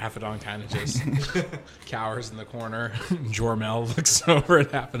 Aphodon kind of just cowers in the corner. Jormel looks over at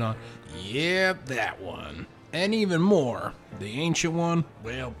Aphodon. Yep, that one. And even more, the ancient one,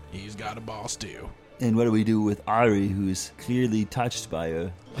 well, he's got a boss too. And what do we do with Ari, who's clearly touched by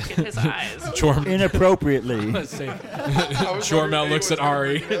her? Look at his eyes. Inappropriately. Jormel looks at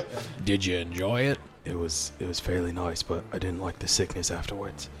Ari. Did you enjoy it? It was fairly nice, but I didn't like the sickness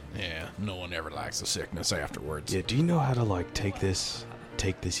afterwards. Yeah, no one ever likes the sickness afterwards. Yeah, do you know how to take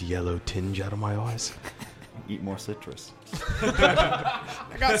this yellow tinge out of my eyes? Eat more citrus.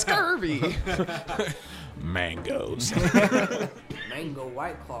 I got scurvy. Mangoes. mango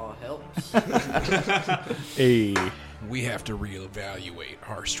white claw helps. Hey. We have to reevaluate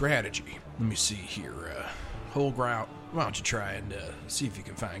our strategy. Let me see here. Holgrout, why don't you try and see if you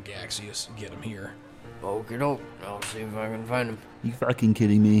can find Gaxius and get him here. Okie doke. I'll see if I can find him. You fucking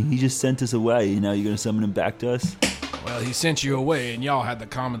kidding me? He just sent us away, and now you're gonna summon him back to us? Well, he sent you away, and y'all had the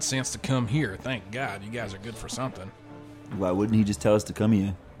common sense to come here. Thank God, you guys are good for something. Why wouldn't he just tell us to come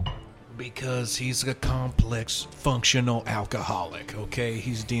here? Because he's a complex, functional alcoholic, okay?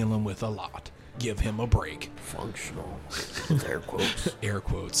 He's dealing with a lot. Give him a break. Functional. With air quotes. Air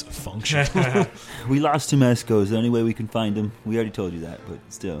quotes, functional. We lost Tumesco. Is there any way we can find him? We already told you that, but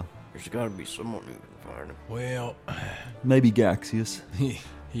still. There's gotta be someone who can find him. Well, Maybe Gaxius.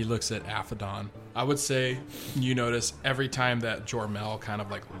 he looks at Aphodon. I would say you notice every time that Jormel kind of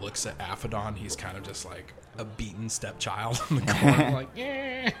looks at Aphodon, he's kind of just like a beaten stepchild in the corner, like,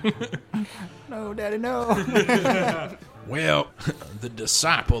 yeah. No, Daddy, no. Well, the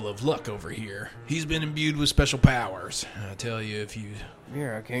disciple of luck over here, he's been imbued with special powers. I tell you, if you,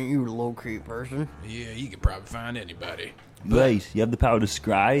 Yeah, can't you locate person? yeah, you could probably find anybody. Wait, you have the power to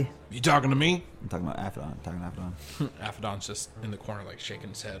scry? You talking to me? I'm talking about Aphodon. Aphodon's just in the corner, shaking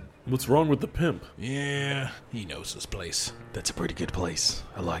his head. What's wrong with the pimp? Yeah, he knows this place. That's a pretty good place.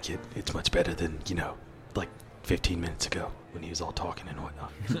 I like it. It's much better than, 15 minutes ago when he was all talking and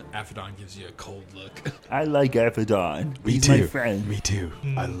whatnot. Aphodon gives you a cold look. I like Aphodon. Me He's too. my friend. Me too.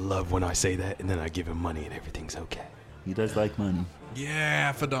 I love when I say that and then I give him money and everything's okay. He does like money.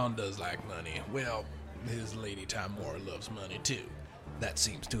 Yeah, Aphodon does like money. Well, his Lady Timora loves money too. That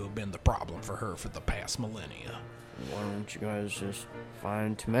seems to have been the problem for her for the past millennia. Why don't you guys just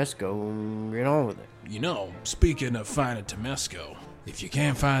find Tumesco and get on with it? You know, speaking of finding Tumesco, if you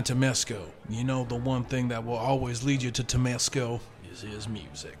can't find Tumesco, you know the one thing that will always lead you to Tumesco is his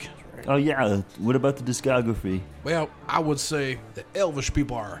music. Oh yeah, what about the discography? Well, I would say the Elvish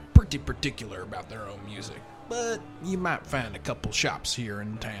people are pretty particular about their own music, but you might find a couple shops here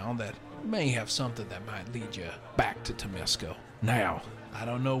in town that may have something that might lead you back to Tumesco. Now, I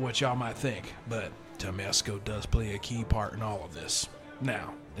don't know what y'all might think, but Tumesco does play a key part in all of this.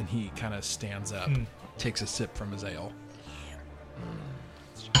 Now, and he kind of stands up, takes a sip from his ale.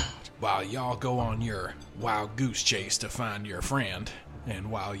 While y'all go on your wild goose chase to find your friend,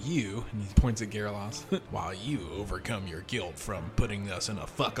 and while you, and he points at Gerlos, while you overcome your guilt from putting us in a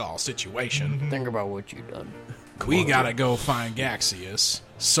fuck-all situation, Think about what you've done. we gotta go find Gaxius,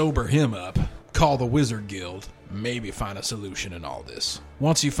 sober him up, call the Wizard Guild, maybe find a solution in all this.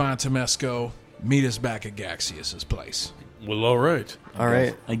 Once you find Tumesco, meet us back at Gaxius's place. Well, all right. All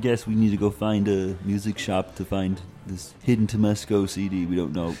right. I guess we need to go find a music shop to find this hidden Tumesco CD we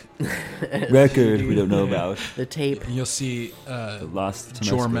don't know. Record we don't know about. The tape. And you'll see The lost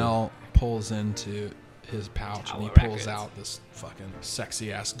Tumesco. Jormel pulls into his pouch and he pulls out this fucking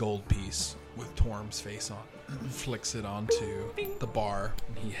sexy-ass gold piece with Torm's face on. Flicks it onto the bar,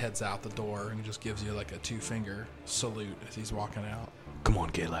 and he heads out the door and just gives you like a 2-finger salute as he's walking out. Come on,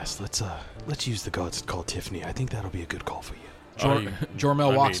 Galas. Let's use the gods to call Tiffany. I think that'll be a good call for you.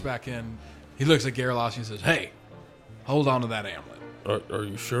 Jormel I walks mean- back in. He looks at Gerlos and says, "Hey, hold on to that amulet. Are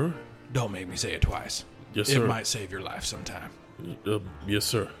you sure? Don't make me say it twice. Yes, It sir. might save your life sometime." Yes,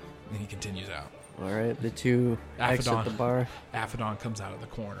 sir. And he continues out. All right. The two exit Aphodon. the bar. Aphodon comes out of the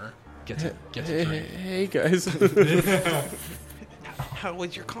corner, gets a drink. Hey guys. How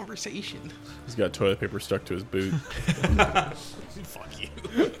was your conversation? He's got toilet paper stuck to his boot. Fuck you.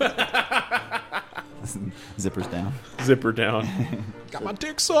 Zippers down. Zipper down. Got my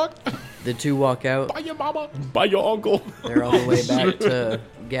dick sucked The two walk out. by your mama. By your uncle. They're on the way back to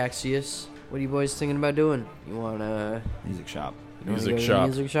Gaxius. What are you boys thinking about doing? You wanna Music shop. Music go to the shop.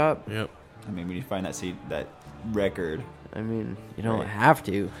 music shop? Yep. I mean, when you find that record. I mean, you don't have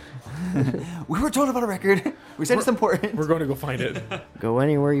to. We were told about a record. We said it's important. We're going to go find it. Go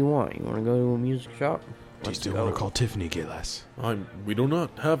anywhere you want. You want to go to a music shop? Do you still want to call Tiffany, Galas? We do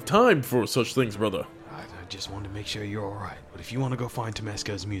not have time for such things, brother. I just wanted to make sure you're all right. But if you want to go find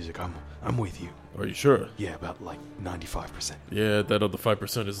Tumesco's music, I'm with you. Are you sure? Yeah, about like 95%. Yeah, that other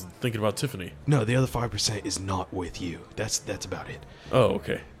 5% is thinking about Tiffany. No, the other 5% is not with you. That's about it. Oh,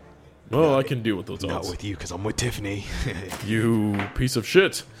 okay. Well, I can deal with those Not odds. with you, because I'm with Tiffany. You piece of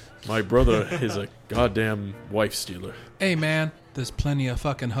shit. My brother is a goddamn wife stealer. Hey, man, there's plenty of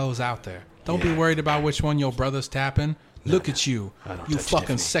fucking hoes out there. Don't be Yeah. worried about which one your brother's tapping. Look at you. I don't You touch fucking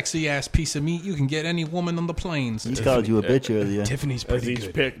Tiffany. sexy-ass piece of meat. You can get any woman on the plains. He called you a bitch earlier. Tiffany's As pretty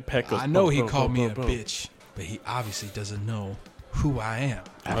each good. peck goes I know bump, he bump, called bump, me a bump, bump. bitch, but he obviously doesn't know who I am.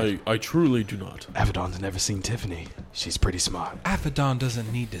 I truly do not. Avedon's never seen Tiffany. She's pretty smart. Aphodon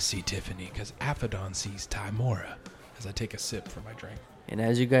doesn't need to see Tiffany because Aphodon sees Timora. As I take a sip from my drink. And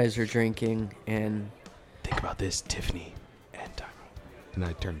as you guys are drinking and Think about this, Tiffany and Tyra. And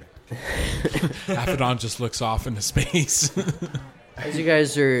I turn back. Aphodon just looks off into space. as you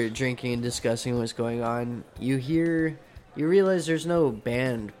guys are drinking and discussing what's going on, you realize there's no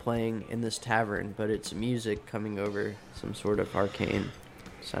band playing in this tavern, but it's music coming over some sort of arcane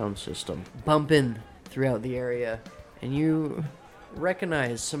sound system, bumping throughout the area, and you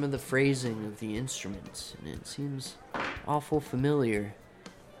recognize some of the phrasing of the instruments, and it seems awful familiar.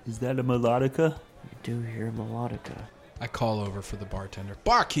 Is that a melodica? You do hear a melodica. I call over for the bartender.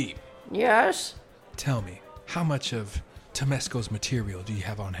 Barkeep, Yes? tell me, how much of Tumesco's material do you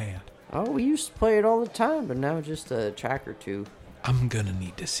have on hand? Oh, we used to play it all the time, but now just a track or two. I'm gonna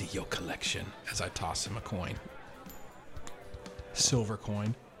need to see your collection as I toss him a coin. Silver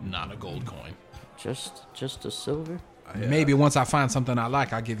coin, not a gold coin. Just a silver? Maybe once I find something I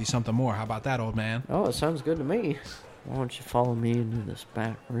like, I'll give you something more. How about that, old man? Oh, it sounds good to me. Why don't you follow me into this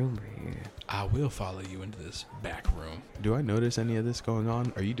back room here? I will follow you into this back room. Do I notice any of this going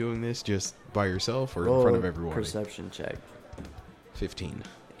on? Are you doing this just by yourself or in Roll front of a everyone? Perception check. 15.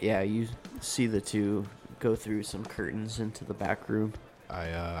 Yeah, you see the two go through some curtains into the back room.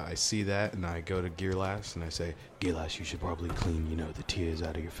 I see that and I go to Gearlass and I say, Gearlass, you should probably clean, the tears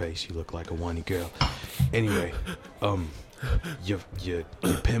out of your face. You look like a whiny girl. Anyway, your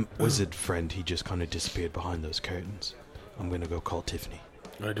pimp wizard friend, he just kind of disappeared behind those curtains. I'm gonna go call Tiffany.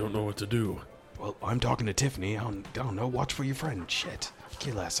 I don't know what to do. Well, I'm talking to Tiffany. I don't know. Watch for your friend. Shit.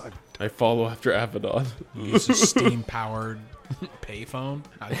 Gearlass, I follow after Avedon. Use a steam-powered payphone.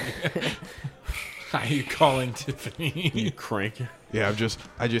 Are you calling Tiffany? You crank. Yeah,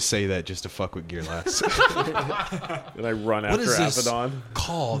 I just say that just to fuck with Gearlass. And I run What after is this Aphodon.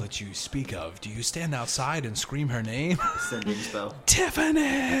 call that you speak of? Do you stand outside and scream her name? Sending spell.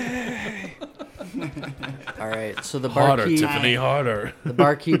 Tiffany! All right, so the Harder, barkeep, Tiffany, harder. the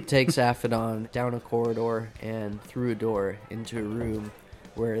barkeep takes Aphodon down a corridor and through a door into a room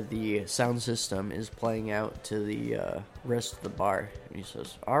where the sound system is playing out to the rest of the bar. And he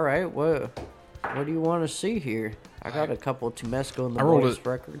says, "All right, what do you want to see here? I got a couple of Tumesco and the Boys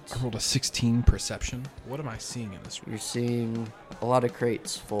records." I rolled a 16 perception. What am I seeing in this room? You're seeing a lot of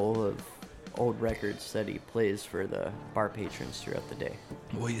crates full of old records that he plays for the bar patrons throughout the day.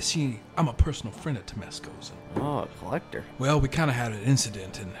 Well, you see, I'm a personal friend of Tumesco's. Oh, a collector. Well, we kind of had an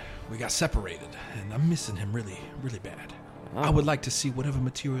incident and we got separated, and I'm missing him really, really bad. I would like to see whatever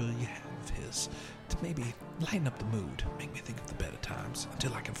material you have of his to maybe lighten up the mood, make me think of the better times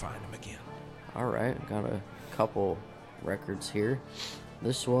until I can find him again. All right, got a couple records here.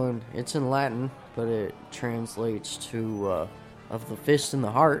 This one, it's in Latin, but it translates to Of the Fist and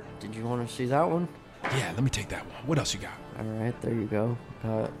the Heart. Did you want to see that one? Yeah, let me take that one. What else you got? All right, there you go.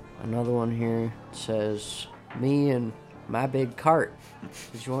 Got another one here. It says, Me and My Big Cart.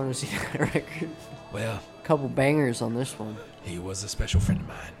 Did you want to see that record? Well, Couple bangers on this one. he was a special friend of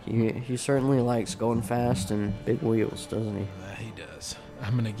mine. He certainly likes going fast and big wheels, doesn't he? He does.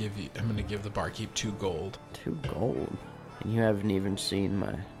 I'm gonna give the barkeep 2 gold. 2 gold. And you haven't even seen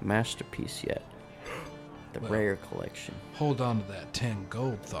my masterpiece yet. The rare collection. Hold on to that 10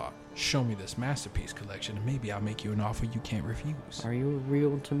 gold thought. Show me this masterpiece collection, and maybe I'll make you an offer you can't refuse. Are you a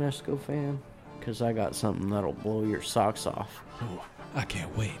real Tumesco fan? Because I got something that'll blow your socks off. Oh, I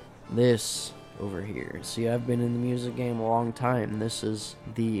can't wait. This over here. See, I've been in the music game a long time. This is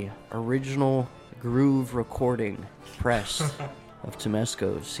the original groove recording press of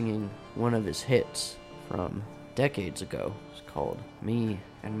Tumesco singing one of his hits from decades ago. It's called Me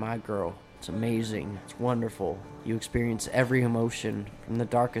and My Girl. It's amazing. It's wonderful. You experience every emotion from the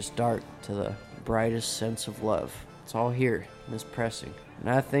darkest dark to the brightest sense of love. It's all here in this pressing. And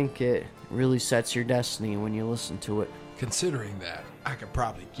I think it really sets your destiny when you listen to it. Considering that, I could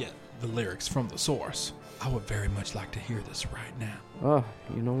probably get the lyrics from the source. I would very much like to hear this right now. Oh,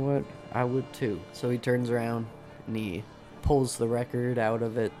 you know what? I would too. So he turns around and he pulls the record out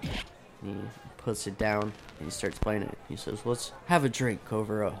of it. He puts it down and he starts playing it. He says, "Let's have a drink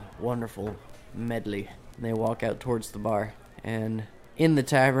over a wonderful medley." And they walk out towards the bar. And in the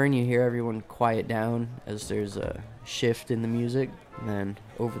tavern, you hear everyone quiet down as there's a shift in the music. And then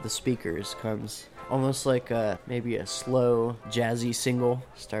over the speakers comes almost like maybe a slow, jazzy single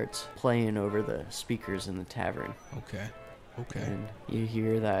starts playing over the speakers in the tavern. Okay. And you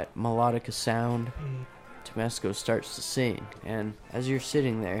hear that melodica sound. Tumesco starts to sing, and as you're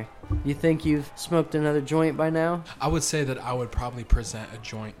sitting there, you think you've smoked another joint by now? I would say that I would probably present a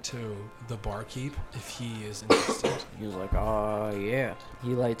joint to the barkeep if he is interested. He's like, "Oh, yeah." He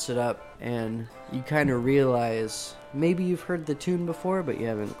lights it up, and you kind of realize maybe you've heard the tune before, but you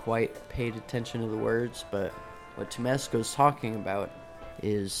haven't quite paid attention to the words. But what Tumesco's talking about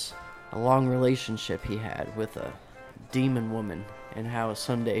is a long relationship he had with a demon woman, and how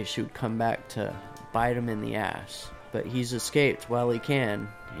someday she would come back to bite him in the ass. But he's escaped while he can,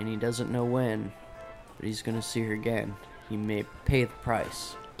 and he doesn't know when, but he's gonna see her again. He may pay the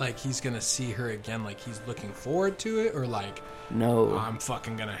price. Like, he's gonna see her again, like he's looking forward to it, or like, No, I'm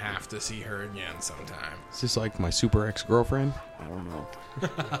fucking gonna have to see her again sometime. Is this like my super ex-girlfriend? I don't know.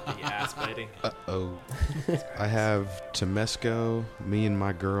 The ass biting. Uh-oh. I have Tumesco, Me and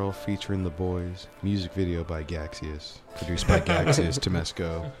My Girl featuring the Boys. Music video by Gaxius. Produced by Gaxius,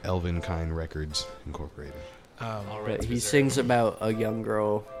 Tumesco, Elvenkind Records, Incorporated. But he sings about a young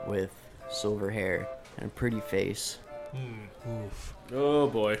girl with silver hair and a pretty face. Oof. Oh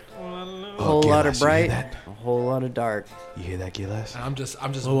boy. A whole lot of Gilles, you hear bright, that? a whole lot of dark. You hear that, Gilles? I'm just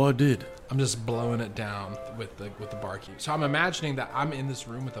Oh, I did. I'm just blowing it down with the barkeep. So I'm imagining that I'm in this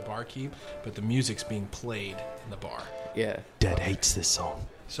room with the barkeep, but the music's being played in the bar. Yeah. Dad hates this song.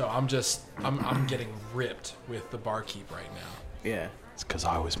 So I'm getting ripped with the barkeep right now. Yeah. It's because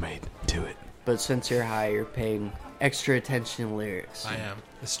I was made to it. But since you're high, you're paying extra attention to lyrics. I am.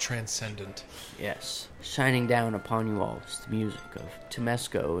 It's transcendent. Yes. Shining down upon you all is the music of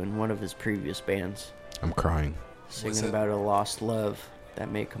Tumesco in one of his previous bands. I'm crying. Singing about a lost love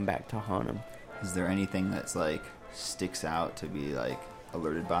that may come back to haunt him. Is there anything that's like sticks out to be like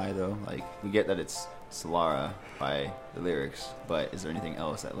alerted by though? Like we get that it's Solara by the lyrics, but is there anything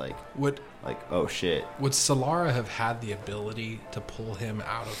else that like oh shit? Would Solara have had the ability to pull him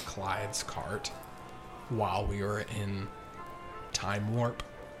out of Clyde's cart while we were in time warp?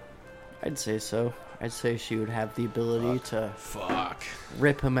 I'd say so. I'd say she would have the ability to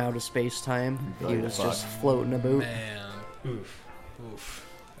rip him out of space-time if he was just floating about. Man. Oof.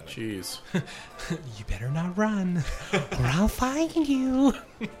 Jeez. You better not run, or I'll find you.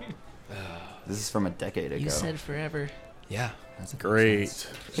 This is from a decade ago. You said forever. Yeah. That's Great.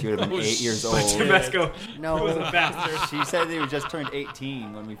 She would have been 8 years old. Tumesco. No. Was a bastard. She said they were just turned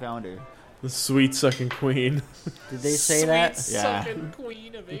 18 when we found her. The sweet sucking queen. Did they say that? Yeah. Sucking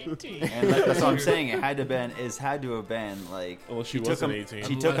queen of 18. And that's what I'm saying. It had to have been like. Well, she took wasn't him, 18.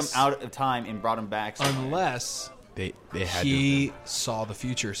 She took him Unless- out of time and brought him back. somewhere. Unless They had he saw the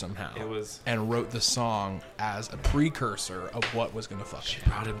future somehow. It was. And wrote the song as a precursor of what was going to fucking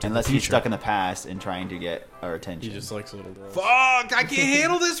happen. Unless he's stuck in the past and trying to get our attention. He just likes little girls. Fuck! I can't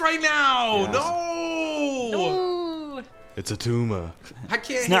handle this right now. Yeah. No. It's a tumor. I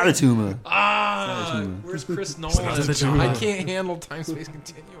can't. It's not a tumor. Where's Chris Nolan? I can't handle time space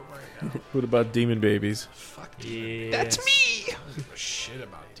continuum right now. What about demon babies? Fuck. Yeah. That's me. Shit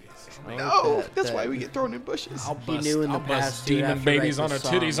about these. No, that's why we get thrown in bushes. He knew in the past he would have to babies write on the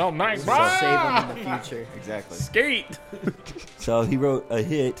her titties song all night. to save him in the future. Exactly. Skate. So he wrote a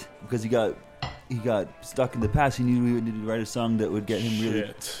hit because he got stuck in the past. He knew we would need to write a song that would get him really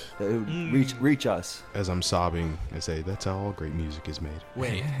Shit. that would reach us. As I'm sobbing, I say, that's how all great music is made.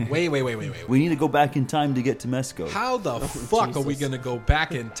 Wait. We need to go back in time to get Tumesco. How the fuck are we gonna go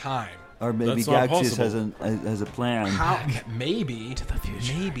back in time? Or maybe That's not Gaxius possible. has a plan. How? Maybe to the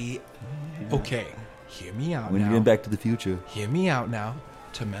future. Maybe. Okay. Hear me out We need to now. get back to the future. Hear me out now.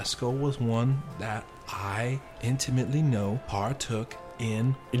 Tumesco was one that I intimately know partook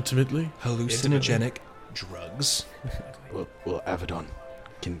in Intimately? hallucinogenic drugs. Well, Avedon,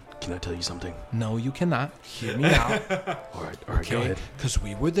 can I tell you something? No, you cannot. Hear me out. All right, go ahead. Because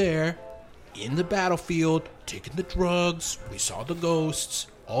we were there in the battlefield, taking the drugs, we saw the ghosts,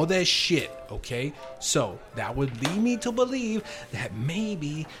 all that shit, okay? So that would lead me to believe that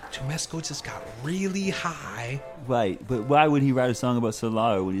maybe Tumesco just got really high. Right, but why would he write a song about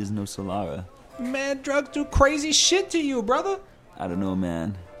Solara when he doesn't know Solara? Man, drugs do crazy shit to you, brother. I don't know,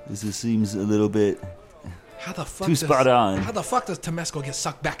 man. This just seems a little bit. How the fuck Too spot on. How the fuck does Tumesco get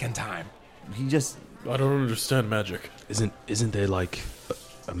sucked back in time? He just. I don't understand magic. Isn't there like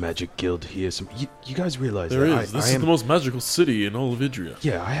a magic guild here? You guys realize There that is. This is the most magical city in all of Idria.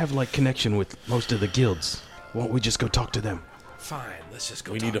 Yeah, I have like connection with most of the guilds. Won't we just go talk to them? Fine, let's just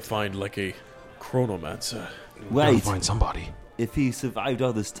go. We need to find like a chronomancer. Gotta Right. find somebody. If he survived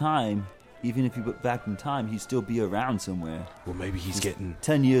all this time, even if he went back in time, he'd still be around somewhere. Well, maybe he's getting.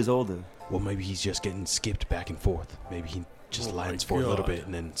 10 years older. Well, maybe he's just getting skipped back and forth. Maybe he just Oh my lands for a little God. bit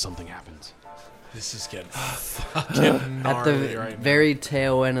and then something happens. This is getting At the gnarly right now. very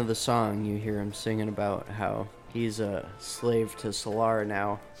tail end of the song, you hear him singing about how he's a slave to Solara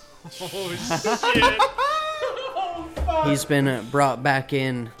now. He's been brought back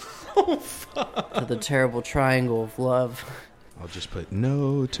in to the terrible triangle of love. I'll just put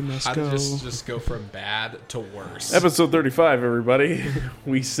no to How to Tumesco. just go from bad to worse. Episode 35, everybody.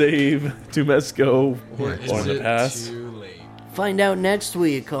 We save Tumesco Or on is the it pass. too late? Find out next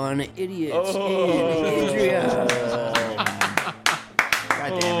week on Idiots Oh. in Idria.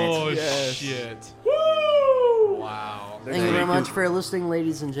 God damn it. Shit. Wow. Thank you very much for listening,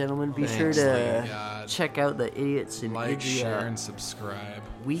 ladies and gentlemen. Be sure Thanks, to God. check out the Idiots in Like, share, Idria and subscribe.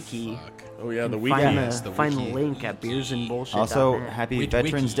 wiki. Fuck. Oh, yeah, the Find, weekend. find the wiki. link at beersandbullshit.net. Also, happy Wiki.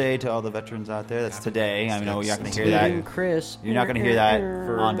 Veterans Day to all the veterans out there. That's today. I know you're not going to hear Including that. Chris. You're not going to hear that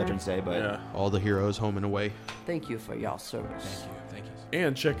on Veterans Day, but Yeah. All the heroes home and away. Thank you for y'all service. Thank you.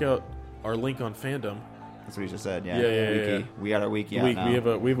 And check out our link on Fandom. that's what you just said. Yeah, Yeah, wiki. yeah. We got our wiki out We now. have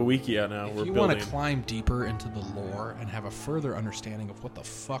a wiki out now. If We're you want building. to climb deeper into the lore and have a further understanding of what the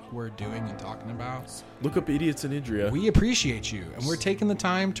fuck we're doing and talking about, Look up Idiots in Idria. we appreciate you. And we're taking the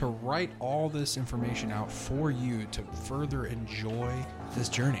time to write all this information out for you to further enjoy this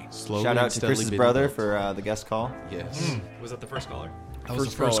journey. Slowly Shout and out to steadily Chris's being brother built. for the guest call. Yes. Was that the first caller? That was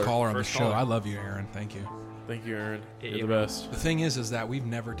First the first caller. caller on First the show. caller. I love you, Aaron. Thank you. Thank you, Aaron. You're Yeah. the best. The thing is that we've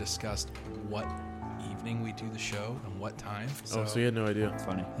never discussed what evening we do the show and what time. Oh, so you had no idea. It's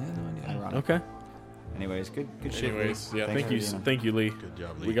funny. Yeah, no idea. Ironic. Okay. Anyways, good shit. Anyways, Lee. yeah, Thanks thank for you, being on. thank you, Lee. Good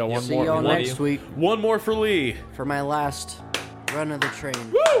job, Lee. We got one See more. y'all One, next week one more for Lee. for my last run of the train.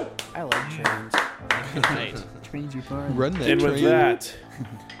 Woo! I like trains. Trains are fun. Run that And with train. that,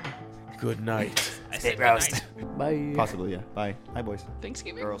 good night. Stay roast. Bye. Possibly, yeah. Bye. Hi, boys.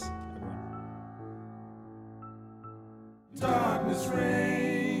 Thanksgiving. Girls. Darkness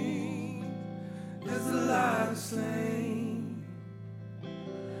reign as the light is slain.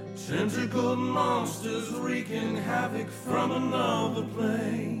 Tentacled monsters wreaking havoc from another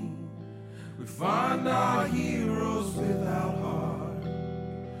plane. We find our heroes without heart,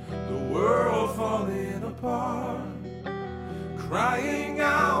 the world falling apart, crying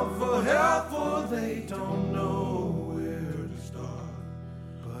out for help, for they don't know where to start.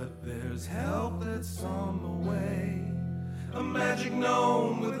 But there's help that's on the way, a magic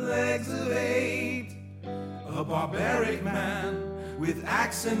gnome with legs of 8, a barbaric man with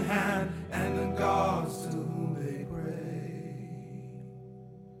axe in hand, and the gods to whom they pray.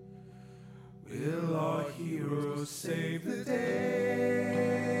 Will our heroes save the day?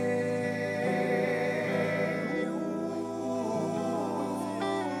 Ooh,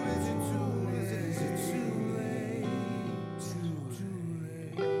 is it too late? Is it too late? Too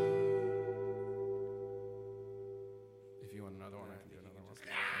late. If you want another one, I can do another one.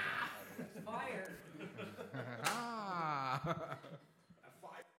 Fire!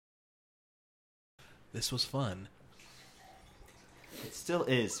 This was fun. It still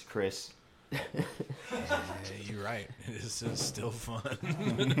is, Chris. Yeah, you're right. It is still fun.